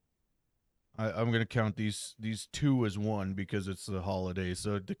I'm gonna count these two as one because it's the holiday.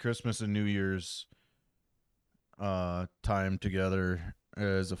 So the Christmas and New Year's time together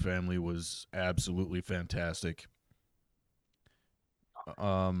as a family was absolutely fantastic.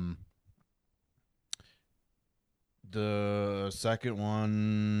 The second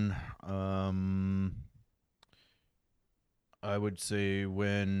one, I would say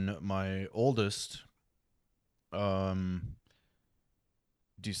when my oldest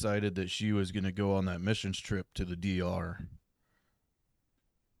decided that she was going to go on that missions trip to the DR.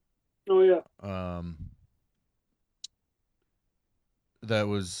 Oh yeah. That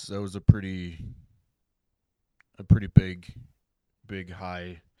was a pretty big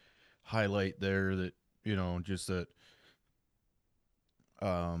highlight there, that, you know, just that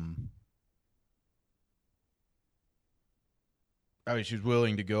I mean, she's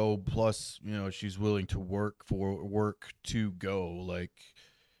willing to go. Plus, you know, she's willing to work to go. Like,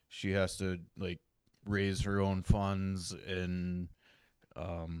 she has to, like, raise her own funds and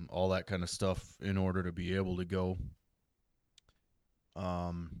all that kind of stuff in order to be able to go.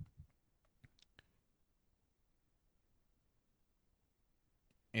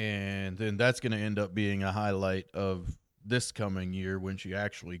 And then that's going to end up being a highlight of this coming year when she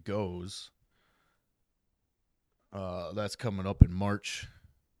actually goes. That's coming up in March.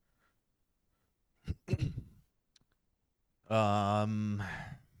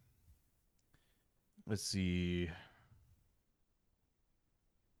 Let's see.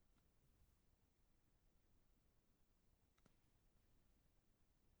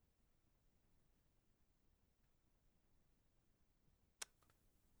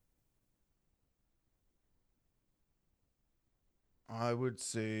 I would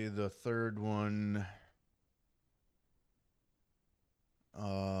say the third one,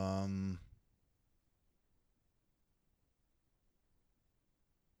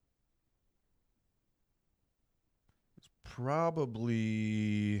 it's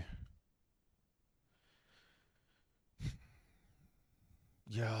probably,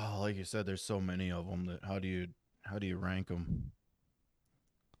 yeah, like you said, there's so many of them that how do you rank them?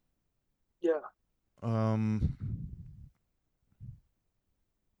 Yeah.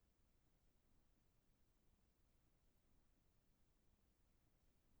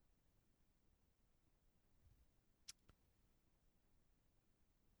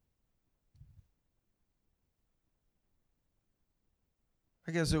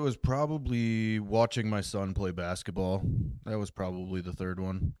 I guess it was probably watching my son play basketball. That was probably the third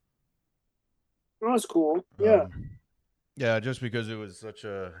one. Well, that's cool. Yeah. Yeah, just because it was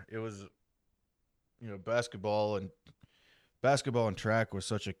you know, basketball and track was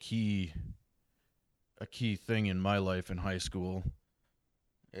such a key thing in my life in high school,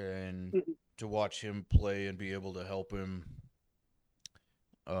 and to watch him play and be able to help him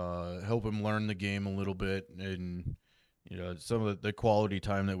learn the game a little bit, and, you know, some of the quality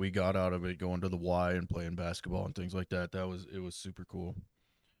time that we got out of it, going to the Y and playing basketball and things like that, it was super cool.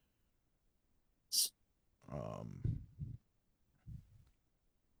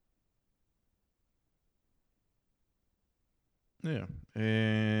 Yeah,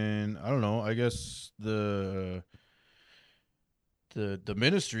 and I don't know, I guess the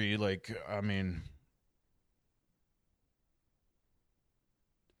ministry, like, I mean,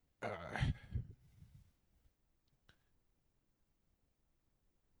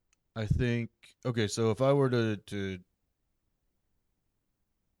 I think, okay, so if I were to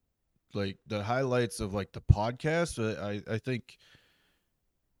like the highlights of, like, the podcast, I think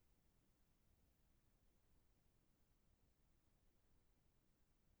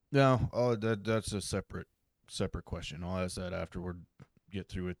no, that's a separate question. I'll ask that after we get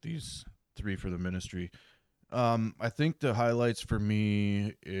through with these three for the ministry. I think the highlights for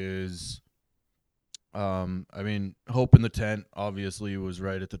me is, I mean, Hope in the Tent obviously was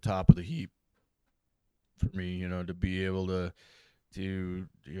right at the top of the heap for me. You know, to be able to you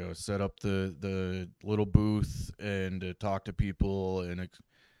know, set up the little booth and to talk to people and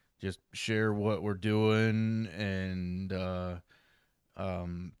just share what we're doing and to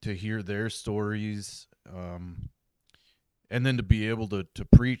hear their stories. And then to be able to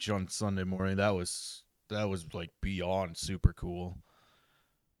preach on Sunday morning, that was like beyond super cool.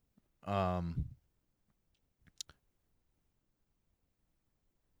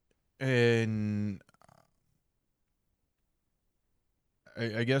 And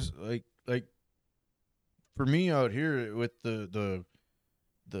I guess like for me out here with the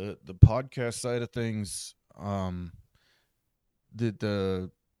podcast side of things, the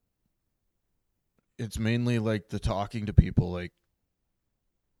it's mainly like the talking to people. Like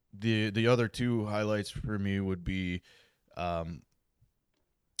the other two highlights for me would be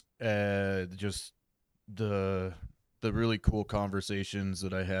just the really cool conversations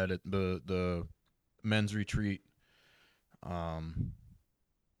that I had at the men's retreat.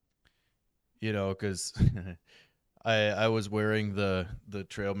 You know, because I was wearing the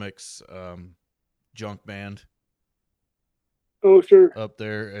Trail Mix junk band. Oh, sure. Up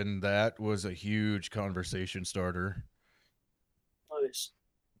there, and that was a huge conversation starter. Nice.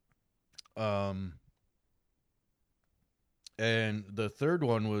 And the third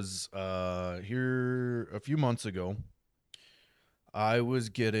one was here a few months ago. I was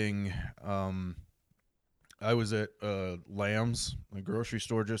getting I was at Lamb's, a grocery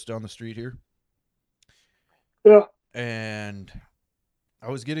store just down the street here. Yeah. And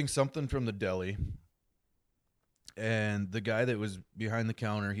I was getting something from the deli. And the guy that was behind the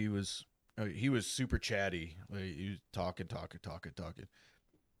counter, he was super chatty. Like, he was talking.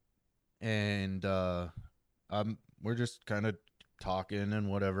 And we're just kind of talking and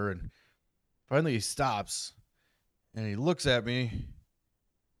whatever. And finally he stops and he looks at me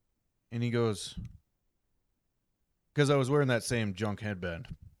and he goes, because I was wearing that same junk headband.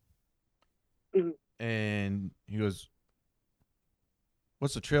 Mhm. And he goes,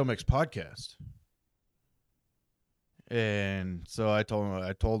 "What's the Trail Mix podcast?" And so I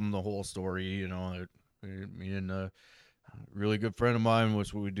told him the whole story, you know, me and a really good friend of mine,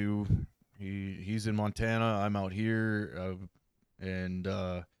 which we do. He's in Montana, I'm out here, and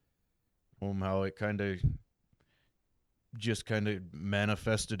how it kind of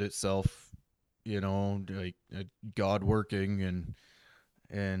manifested itself, you know, like God working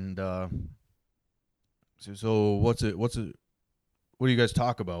and so what do you guys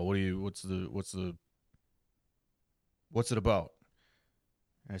talk about? What's it about?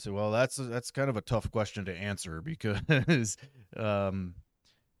 And I said, well, that's kind of a tough question to answer because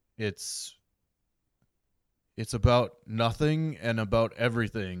it's about nothing and about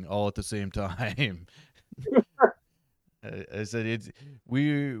everything all at the same time. I said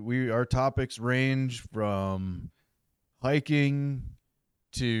our topics range from hiking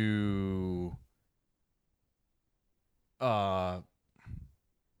to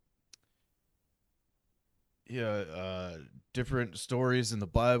different stories in the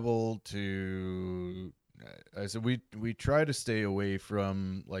Bible to I said we try to stay away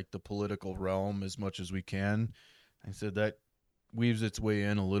from like the political realm as much as we can. I said that weaves its way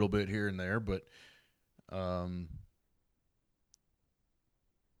in a little bit here and there, but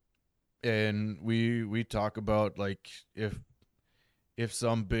and we talk about like if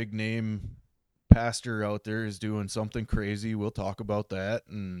some big name pastor out there is doing something crazy, we'll talk about that.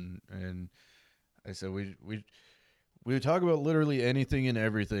 And I said we talk about literally anything and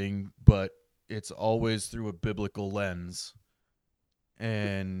everything, but it's always through a biblical lens.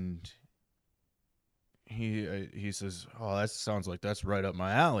 And he says, "Oh, that sounds like that's right up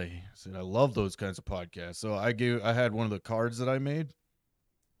my alley." I said, "I love those kinds of podcasts." So I had one of the cards that I made.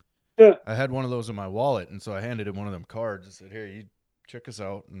 Yeah. I had one of those in my wallet, and so I handed him one of them cards and said, "Here, you check us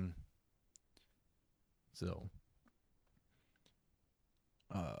out." And so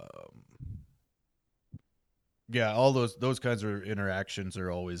yeah, all those kinds of interactions are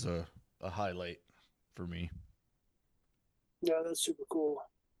always a highlight for me. Yeah, that's super cool.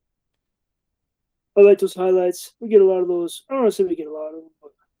 I like those highlights. We get a lot of those. I don't want to say we get a lot of them,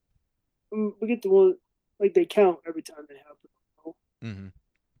 but we get the one, like, they count every time they happen. You know?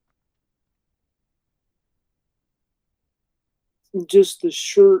 Mm-hmm. Just the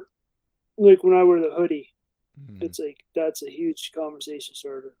shirt, like when I wear the hoodie, it's like that's a huge conversation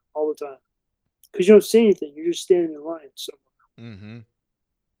starter all the time. Because you don't say anything. You're just standing in line somewhere. Mm-hmm.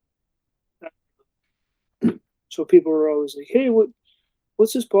 So people are always like, "Hey,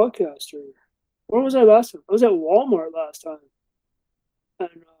 what's this podcast?" Or where was I last time? I was at Walmart last time,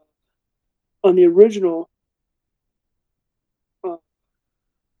 and on the original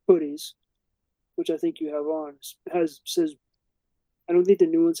hoodies, which I think you have on, says. I don't think the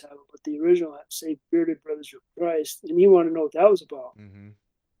new ones have it, but the original say "Bearded Brothers of Christ," and he wanted to know what that was about. Mm-hmm.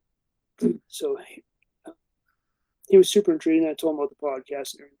 So he was super intrigued, and I told him about the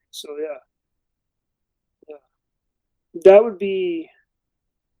podcast and everything. So yeah. That would be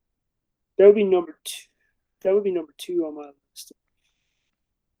number two. That would be number two on my list.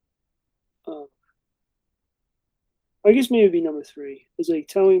 I guess maybe it'd be number three. Is like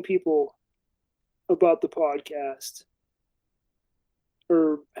telling people about the podcast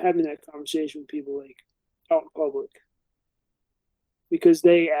or having that conversation with people like out in public because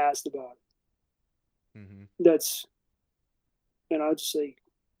they asked about it. Mm-hmm. That's, and I'll just say,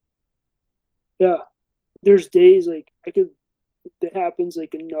 yeah, there's days like that happens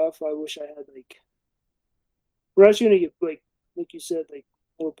like enough. I wish I had like, we're actually going to get like you said, like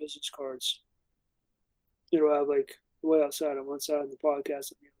little business cards. It'll have like way outside on one side of the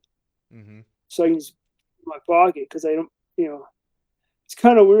podcast. Mm-hmm. So I can just in my pocket because I don't, it's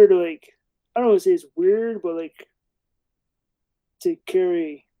kind of weird to like, I don't want to say it's weird, but like to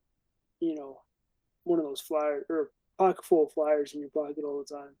carry, one of those flyers or a pocket full of flyers in your pocket all the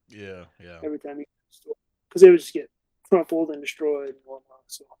time. Yeah, yeah. Every time you go to the store. Because they would just get crumpled and destroyed and whatnot.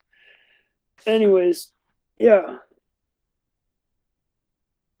 So, anyways, yeah.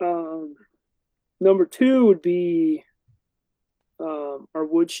 Number two would be our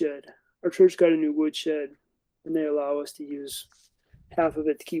woodshed. Our church got a new woodshed, and they allow us to use half of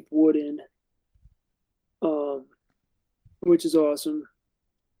it to keep wood in, which is awesome.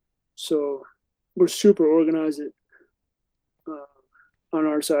 So we're super organized on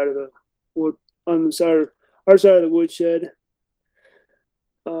our side of the wood, on the side of our side of the woodshed.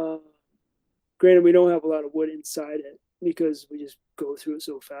 Granted, we don't have a lot of wood inside it because we just go through it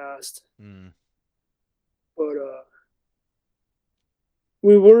so fast. Mm. But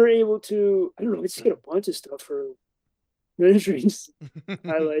we were able to, I don't know, we just get a bunch of stuff for ministries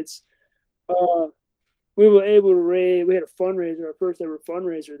highlights. We were able to raise, we had a fundraiser, our first ever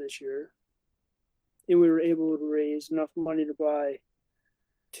fundraiser this year. And we were able to raise enough money to buy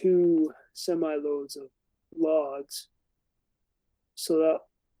 2 semi-loads of logs. So that,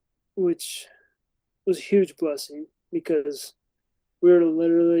 which was a huge blessing because we were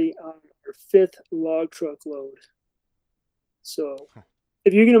literally on our 5th log truck load. So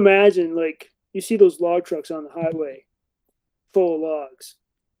if you can imagine, like, you see those log trucks on the highway full of logs.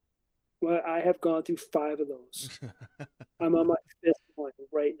 Well, I have gone through 5 of those. I'm on my 5th one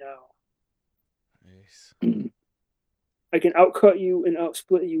right now. Nice. I can outcut you and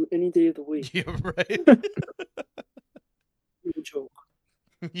outsplit you any day of the week. Yeah, right. No joke.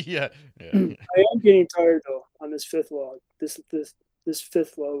 Yeah. I am getting tired though on this 5th log. This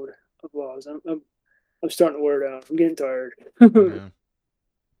 5th load of logs. I'm starting to wear down. I'm getting tired. Yeah.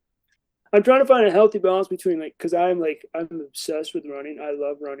 I'm trying to find a healthy balance between because I'm obsessed with running. I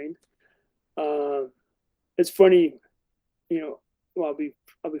love running. It's funny, well, I'll be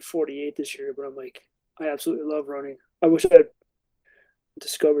 48 this year, but I'm like, I absolutely love running. I wish I had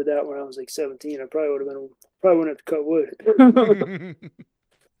discovered that when I was like 17. I probably wouldn't have to cut wood.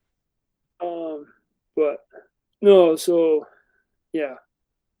 But no, so yeah.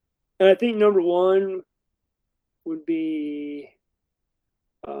 And I think number one would be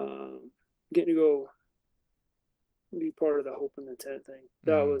getting to go be part of the Hope in the Tent thing.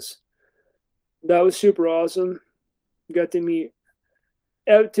 That was super awesome. Got to meet.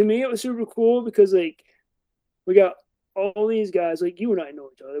 To me, it was super cool because like we got all these guys. Like you and I know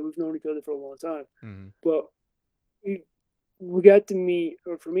each other. We've known each other for a long time. Mm-hmm. But we got to meet,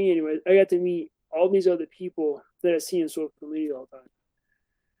 or for me anyway, I got to meet all these other people that I see on social media all the time,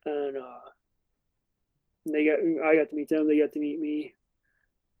 and I got to meet them. They got to meet me,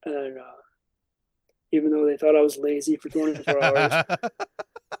 and even though they thought I was lazy for 24 hours.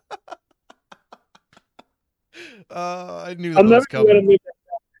 I knew that was coming.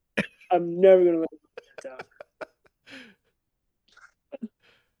 I'm never gonna let that down.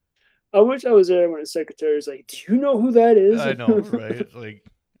 I wish I was there when the secretary was like, "Do you know who that is?" I know, right? Like,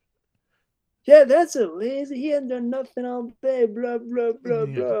 yeah, that's a lazy. He hadn't done nothing all day. Blah blah blah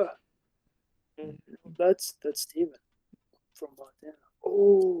blah. And that's Steven from Montana.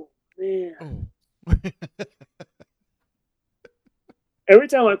 Oh man. oh. Every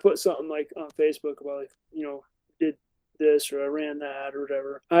time I put something like on Facebook about did this or I ran that or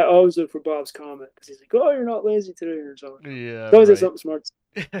whatever, I always look for Bob's comment because he's like, "Oh, you're not lazy today" or something. Yeah, he always has something smart.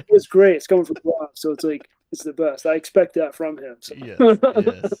 It's great. It's coming from Bob, so it's like it's the best. I expect that from him. So. Yes.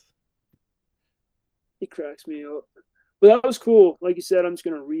 He cracks me up. But that was cool. Like you said, I'm just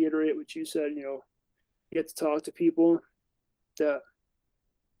gonna reiterate what you said. You get to talk to people that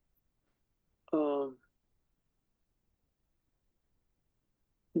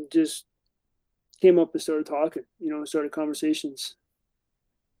just came up and started talking, started conversations.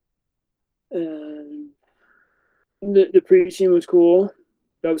 And the preaching was cool.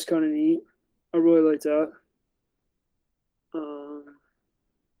 That was kind of neat. I really liked that.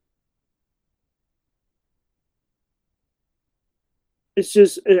 It's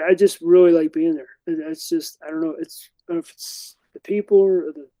just I just really like being there. And it's just I don't know. I don't know if it's the people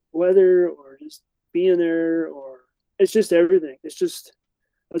or the weather or just being there or it's just everything. It's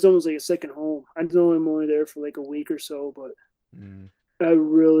almost like a second home. I know I'm only there for like a week or so, but I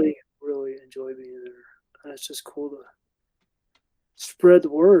really enjoy being there. And it's just cool to spread the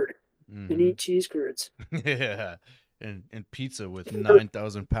word and eat cheese curds. Yeah, and pizza with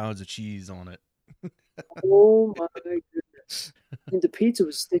 9,000 pounds of cheese on it. Oh my goodness! And the pizza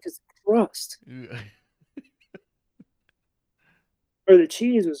was thick as the crust, or the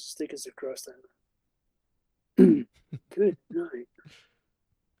cheese was as thick as the crust. Good night.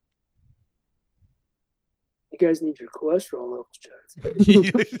 You guys need your cholesterol levels checked.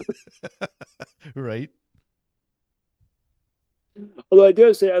 Right. Although I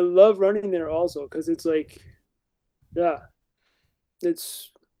do say I love running there also because it's like, yeah,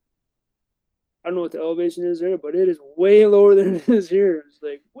 it's I don't know what the elevation is there, but it is way lower than it is here. It's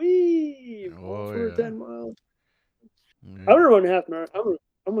like, for 10 miles. Yeah. I'm gonna run half marathon.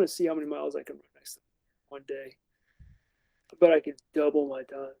 I'm gonna see how many miles I can run next one day. I bet I could double my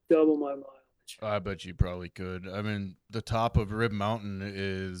time, double my mileage. I bet you probably could. I mean, the top of Rib Mountain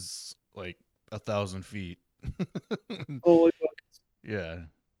is like 1,000 feet. Holy fuck. Yeah.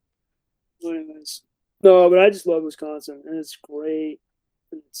 Anyways. No, but I just love Wisconsin, and it's great.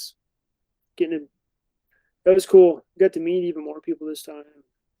 It's getting it. That was cool. Got to meet even more people this time.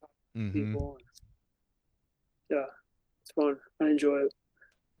 People. Yeah, it's fun. I enjoy it.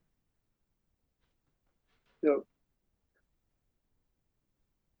 Yep.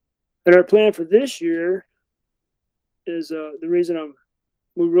 And our plan for this year is the reason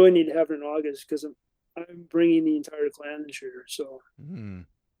we really need to have it in August because I'm bringing the entire clan this year. So,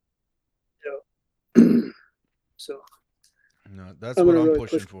 yeah. So, no, that's what I'm really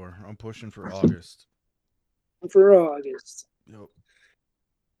pushing for. I'm pushing for August. For August. Yep.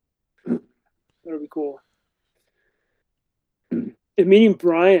 That'll be cool. And meeting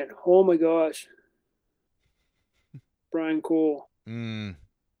Brian. Oh my gosh. Brian Cole.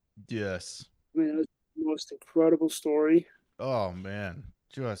 Yes. I mean, that's the most incredible story. Oh man,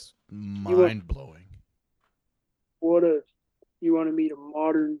 just mind blowing. You want to meet a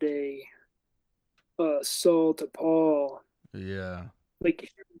modern day Saul to Paul. Yeah.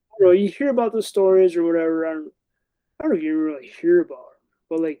 Like, you hear about the stories or whatever. I don't know if you really hear about them,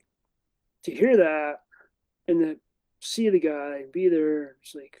 but like to hear that and then see the guy be there,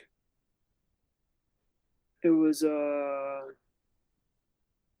 it's like it was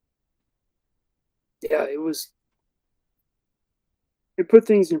yeah, it put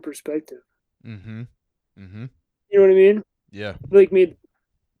things in perspective. You know what I mean? Yeah. Like I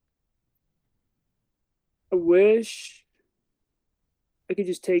wish I could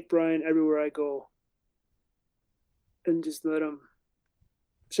just take Brian everywhere I go and just let him.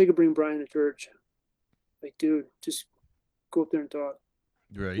 So I could bring Brian to church. Like, dude, just go up there and talk.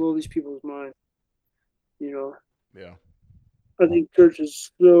 Right. Blow these people's mind. You know? Yeah. I think church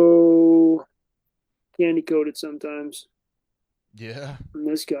is so candy coated sometimes. Yeah. And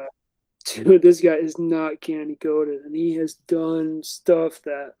this guy is not candy coated, and he has done stuff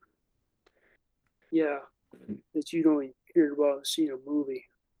that, yeah, that you don't hear about and see in a movie.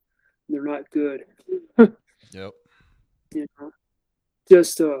 They're not good. Yep. You know,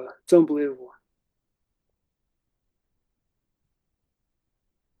 just it's unbelievable.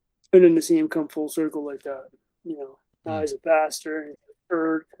 And then to see him come full circle like that, now he's a pastor and he's a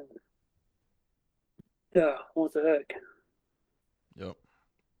church. And, yeah, what the heck? Yep.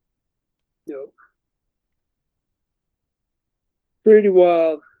 Pretty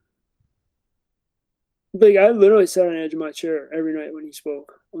wild. Like, I literally sat on the edge of my chair every night when he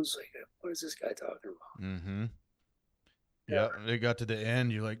spoke. I was like, what is this guy talking about? Yeah, they got to the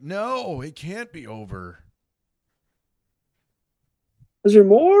end. You're like, no, it can't be over. Is there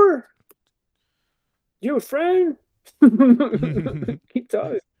more? You a friend? Keep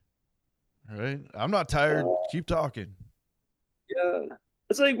talking. Right? I'm not tired. Keep talking. Yeah.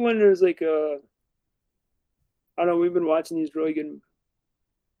 It's like when there's like I don't know, we've been watching these really good.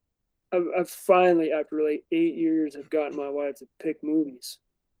 I've finally, after like 8 years, have gotten my wife to pick movies.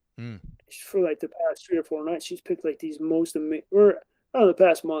 For like the past 3 or 4 nights, she's picked like these most amazing, or I don't know, the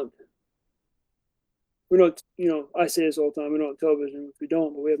past month. We don't, I say this all the time, we don't have television if we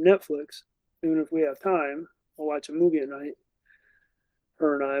don't, but we have Netflix. Even if we have time, we'll watch a movie at night.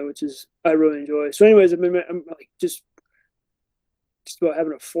 Her and I, which is, I really enjoy. So anyways, I'm like just just about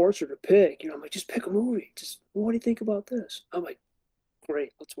having to force her to pick. I'm like, just pick a movie. Just what do you think about this? I'm like,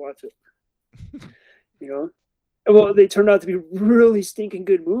 great, let's watch it. Well, they turned out to be really stinking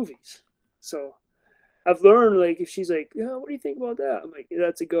good movies. So I've learned, like, if she's like, yeah, what do you think about that? I'm like, yeah,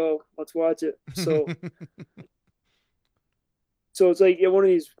 that's a go. Let's watch it. So it's like, yeah, one of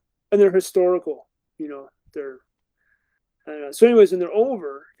these, and they're historical. They're. So, anyways, when they're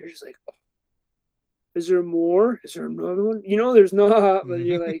over, you're just like, oh, is there more? Is there another one? There's not, but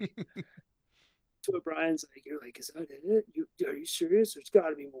you're like, to what Brian's like, you're like, is that it? Are you serious? There's got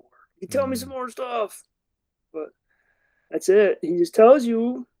to be more. You tell me some more stuff, but that's it. He just tells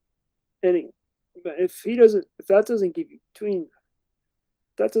you, and if that doesn't give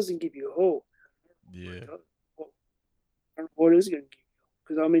you hope, Yeah. I don't know what is going to give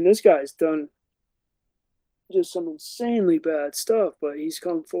you? Because this guy's done just some insanely bad stuff, but he's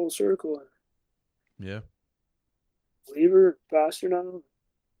come full circle. Yeah. Believer, pastor now.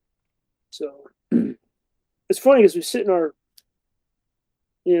 So it's funny because we sit in our,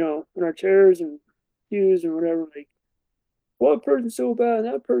 in our chairs and pews and whatever, like, one person's so bad,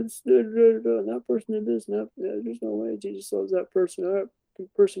 and that person's and that person did this, and that. There's no way Jesus loves that person. That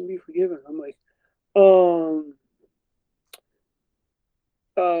person be forgiven. I'm like,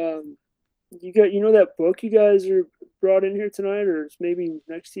 you got, that book you guys are brought in here tonight, or it's maybe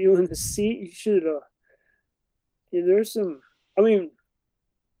next to you in the seat. You should, there's some.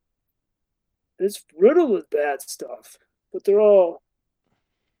 It's riddled with bad stuff, but they've all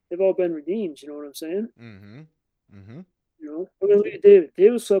been redeemed. You know what I'm saying? Mm-hmm. Mm-hmm. Look at David.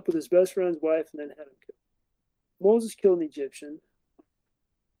 David slept with his best friend's wife and then had him killed. Moses killed an Egyptian.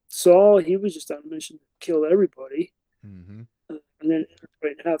 Saul, he was just on a mission to kill everybody. Mm-hmm. And then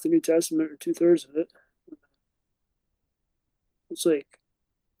right in half the New Testament, or 2/3 of it. It's like,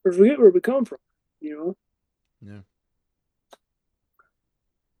 we forget where we come from, Yeah.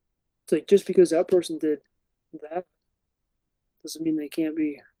 It's like, just because that person did that doesn't mean they can't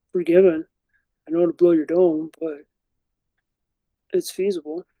be forgiven. I know to blow your dome, but it's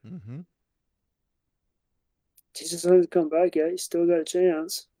feasible. Mm-hmm. Jesus hasn't come back yet. You still got a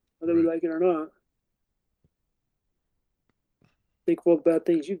chance, whether we like it or not. Think of all the bad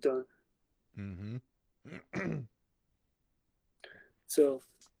things you've done. Mm-hmm. So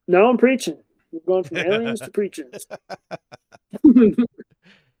now I'm preaching. We've gone from aliens to preaching.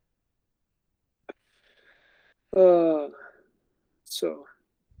 And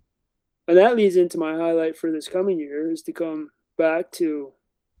that leads into my highlight for this coming year, is to come back to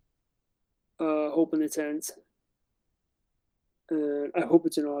Hope in the Tent. And I hope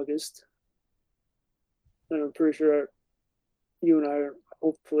it's in August. And I'm pretty sure you and I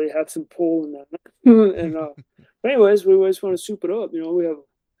hopefully have some pull in that. And anyways, we always want to soup it up. We have,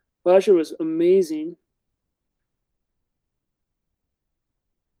 last year was amazing.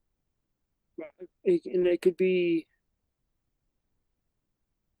 And it could be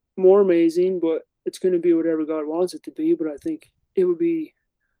more amazing, but it's going to be whatever God wants it to be. But I think it would be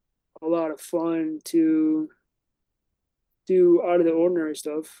a lot of fun to do out of the ordinary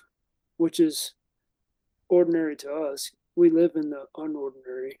stuff, which is ordinary to us. We live in the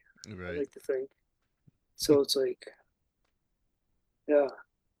unordinary, Right. I like to think. So it's like, yeah.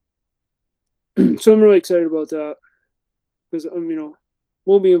 So I'm really excited about that, because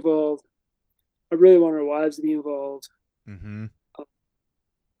we'll be involved. I really want our wives to be involved. Mm-hmm.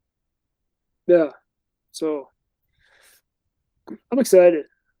 Yeah. So I'm excited,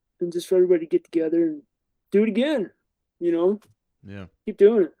 and just for everybody to get together and do it again. Yeah. Keep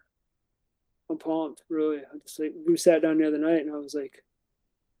doing it. I'm pumped, really. I just, like, we sat down the other night, and I was like,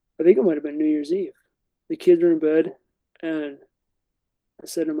 I think it might have been New Year's Eve. The kids were in bed, and I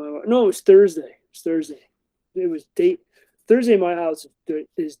said to my wife, no, it was Thursday. It was date. Thursday in my house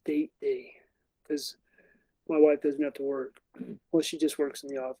is date day, because my wife doesn't have to work. Well, she just works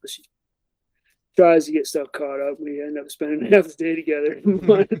in the office. She tries to get stuff caught up. We end up spending half the day together.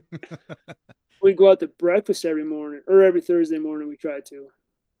 We go out to breakfast every morning, or every Thursday morning we try to.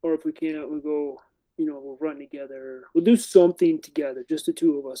 Or if we can't, we go, we'll run together. We'll do something together, just the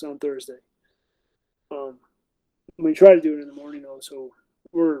two of us on Thursday. We try to do it in the morning, though, so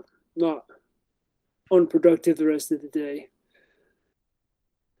we're not unproductive the rest of the day.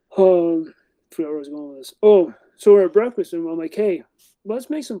 Forgot where I was going with this. Oh, so we're at breakfast, and I'm like, hey, let's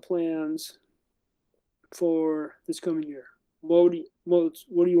make some plans for this coming year. What do you want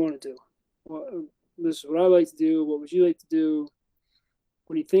to do? Well, this is what I like to do. What would you like to do?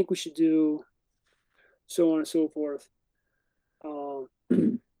 What do you think we should do? So on and so forth. So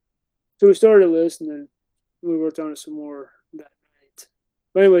we started a list, and then we worked on it some more that night.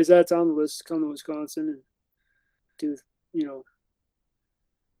 But anyways, that's on the list. Come to Wisconsin and do,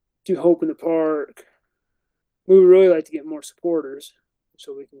 do Hope in the Park. We would really like to get more supporters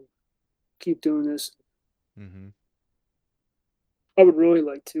so we can keep doing this. Mm-hmm. I would really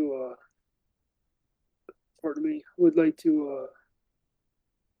like to, pardon me, would like to,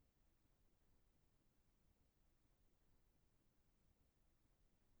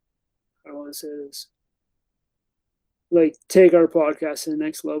 I want to say this, like take our podcast to the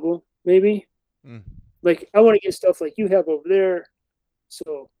next level, maybe. Mm. Like I want to get stuff like you have over there.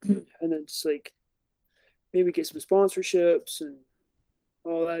 So, and then just like maybe get some sponsorships and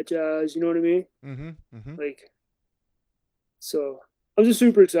all that jazz. You know what I mean? Mm-hmm. Mm-hmm. Like, so I'm just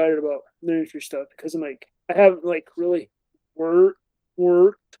super excited about miniature stuff because I'm like, I haven't like really worked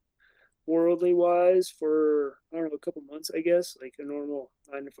worldly wise for, I don't know, a couple months, I guess, like a normal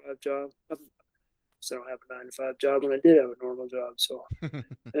 9 to 5 job. So I don't have a 9 to 5 job when I did have a normal job. So,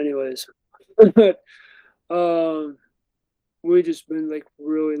 anyways, we just been like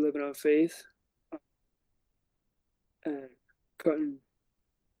really living on faith and cutting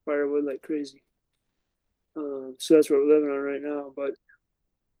firewood like crazy. So that's what we're living on right now. But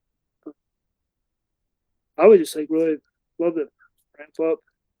I would just like really love to ramp up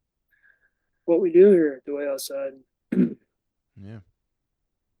what we do here at the way outside. Yeah.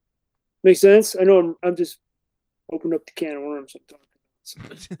 Makes sense. I know I'm just opening up the can of worms. I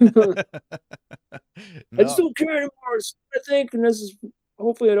just No. don't care anymore. I think, and this is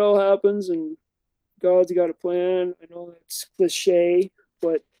hopefully it all happens, and God's got a plan. I know it's cliche,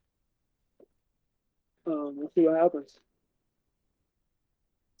 but we'll see what happens.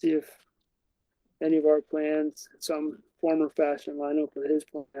 See if any of our plans, in some form or fashion, line up with His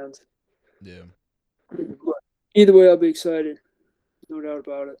plans. Yeah. But either way, I'll be excited. No doubt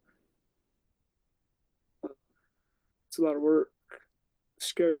about it. It's a lot of work,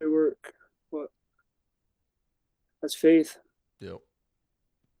 scary work, but that's faith. Yep.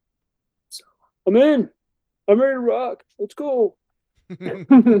 So I'm in. I'm ready to rock. Let's go. And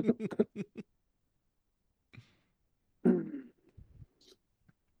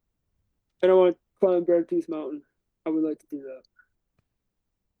I want to climb Beartooth Mountain. I would like to do that.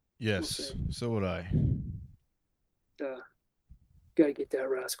 Yes. So would I. Gotta get that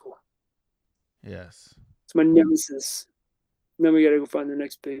rascal. Yes. It's my nemesis. And then we gotta go find the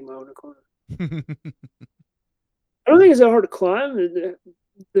next big mountain to climb. I don't think it's that hard to climb. The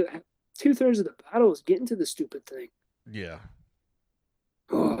 2/3 of the battle is getting to the stupid thing. Yeah.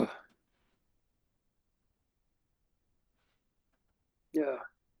 Oh. Yeah.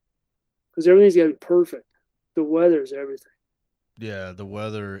 Because everything's got to be perfect. The weather's everything. Yeah. The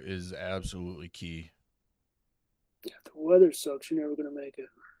weather is absolutely key. Yeah, if the weather sucks, you're never going to make it.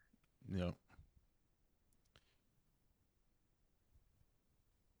 Yep.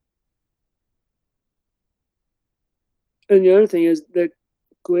 And the other thing is that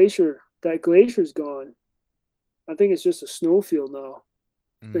glacier's gone. I think it's just a snowfield now.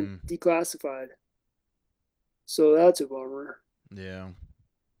 It's been declassified. So that's a bummer. Yeah.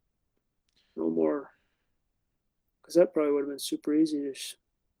 No more. Because that probably would have been super easy to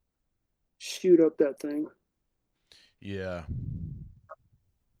shoot up that thing. Yeah.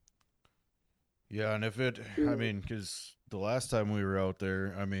 Yeah, and if it, I mean, because the last time we were out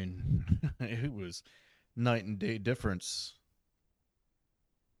there, I mean, it was night and day difference.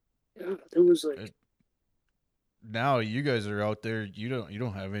 Yeah, there was like. Now you guys are out there. You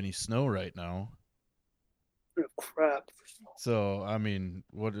don't have any snow right now. Oh, crap. So I mean,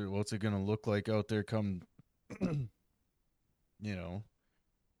 what's it gonna look like out there come, you know,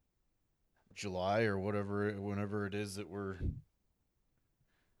 July or whatever, whenever it is that we're.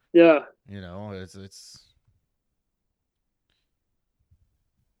 Yeah. You know, it's.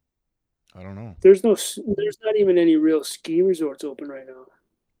 I don't know. There's not even any real ski resorts open right now.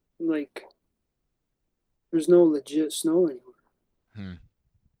 Like, there's no legit snow anywhere.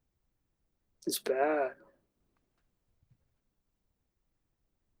 It's bad.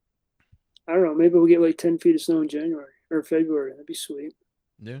 I don't know. Maybe we'll get like 10 feet of snow in January or February. That'd be sweet.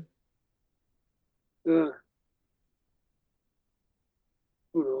 Yeah. Yeah.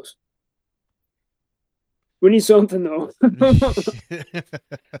 Who knows? We need something though.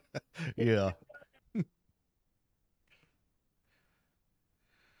 Yeah.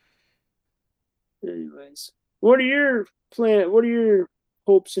 Anyways, what are your What are your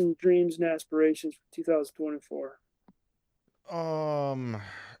hopes and dreams and aspirations for 2024?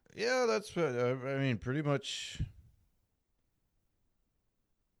 Yeah, that's. I mean, pretty much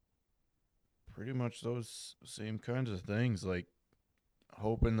those same kinds of things. Like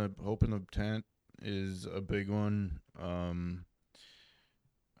hoping the tent is a big one.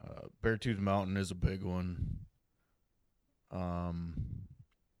 Beartooth Mountain is a big one.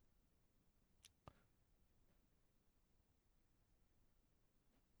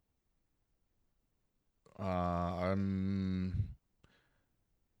 I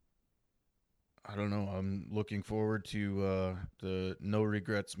don't know. I'm looking forward to the No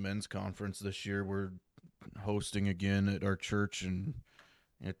Regrets Men's Conference this year. We're hosting again at our church, and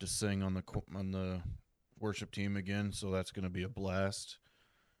you have to sing on the worship team again, so that's going to be a blast.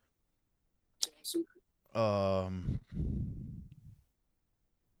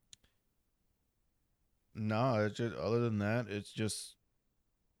 No, it's just, other than that, it's just,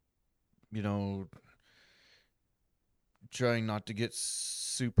 you know, trying not to get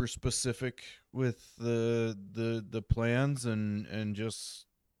super specific with the plans, and just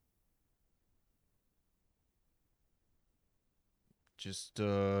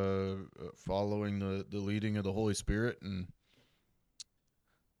following the leading of the Holy Spirit, and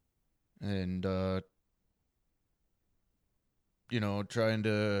trying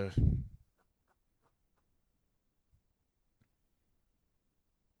to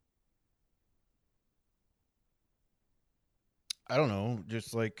I don't know,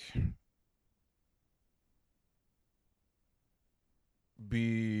 just like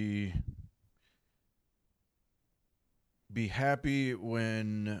be happy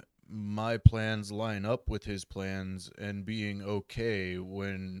when my plans line up with his plans, and being okay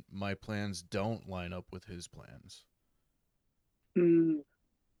when my plans don't line up with his plans.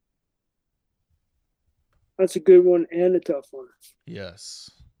 That's a good one and a tough one. Yes.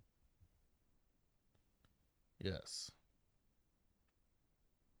 Yes.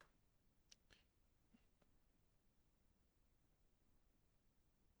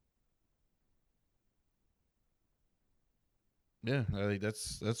 Yeah, I think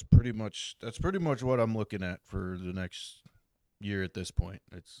that's pretty much what I'm looking at for the next year at this point.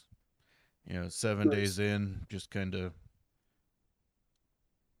 It's 7 Nice. days in, just kind of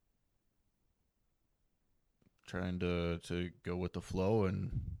trying to go with the flow,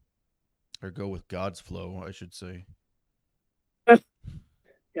 or go with God's flow, I should say. Yeah,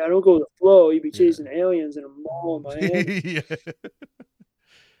 don't go with the flow. You'd be chasing aliens in a mall in Miami. Yeah.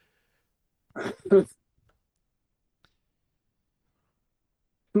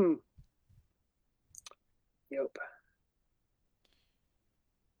 Yep.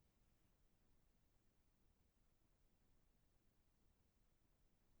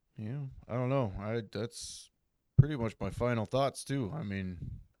 Yeah, I don't know. That's pretty much my final thoughts too. I mean,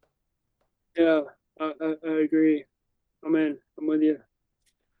 yeah, I agree. I'm with you.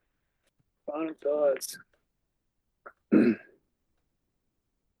 Final thoughts.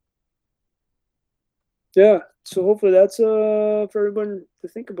 Yeah, so hopefully that's for everyone to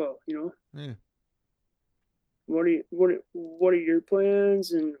think about. yeah. What are your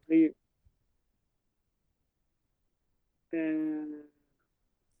plans, and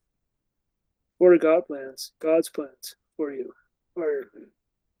what are God's plans for you? Or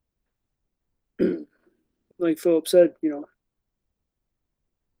like Philip said,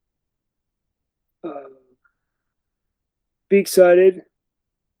 be excited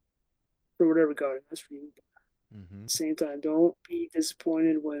for whatever God has for you. Mm-hmm. At the same time, don't be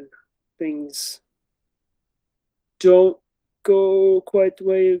disappointed when things don't go quite the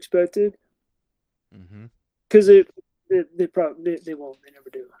way you expected. Mm-hmm. Because they probably they won't. They never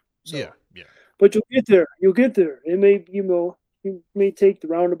do. So, yeah. But you'll get there. You may take the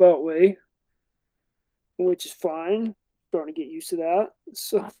roundabout way, which is fine. Starting to get used to that.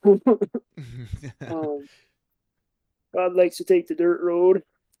 So, God likes to take the dirt road.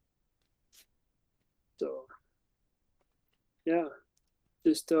 So, yeah,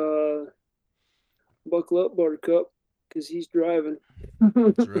 just buckle up, Buttercup, because he's driving.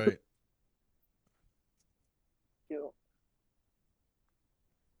 That's right.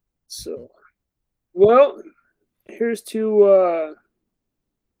 So, well, here's to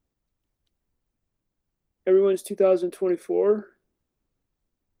everyone's 2024.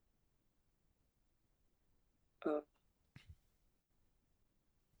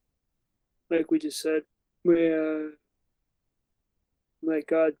 Like we just said, we let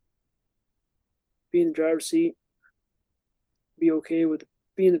God be in the driver's seat, be okay with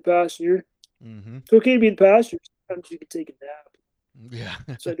being the passenger. Mm-hmm. It's okay to be the passenger. Sometimes you can take a nap. Yeah.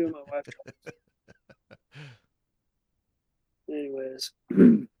 So I do with my wife. Anyways,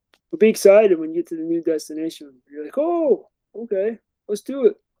 but be excited when you get to the new destination. You're like, oh, okay, let's do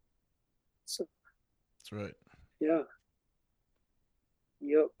it. So, that's right. Yeah.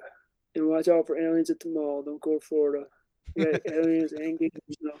 Yep. And watch out for aliens at the mall. Don't go to Florida. Yeah, aliens and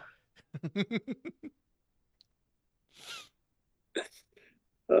gators now.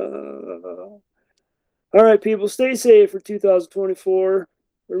 All right, people, stay safe for 2024.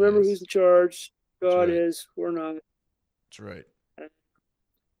 Remember who's in charge. God is. We're not. That's right.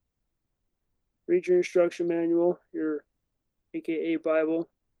 Read your instruction manual, your AKA Bible.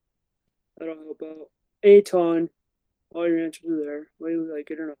 That'll help out a ton. All your answers are there, whether you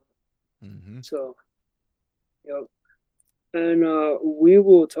like it or not. Mm-hmm. So, yep. And we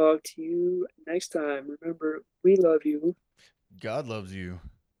will talk to you next time. Remember, we love you. God loves you.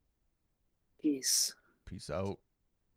 Peace. Peace out.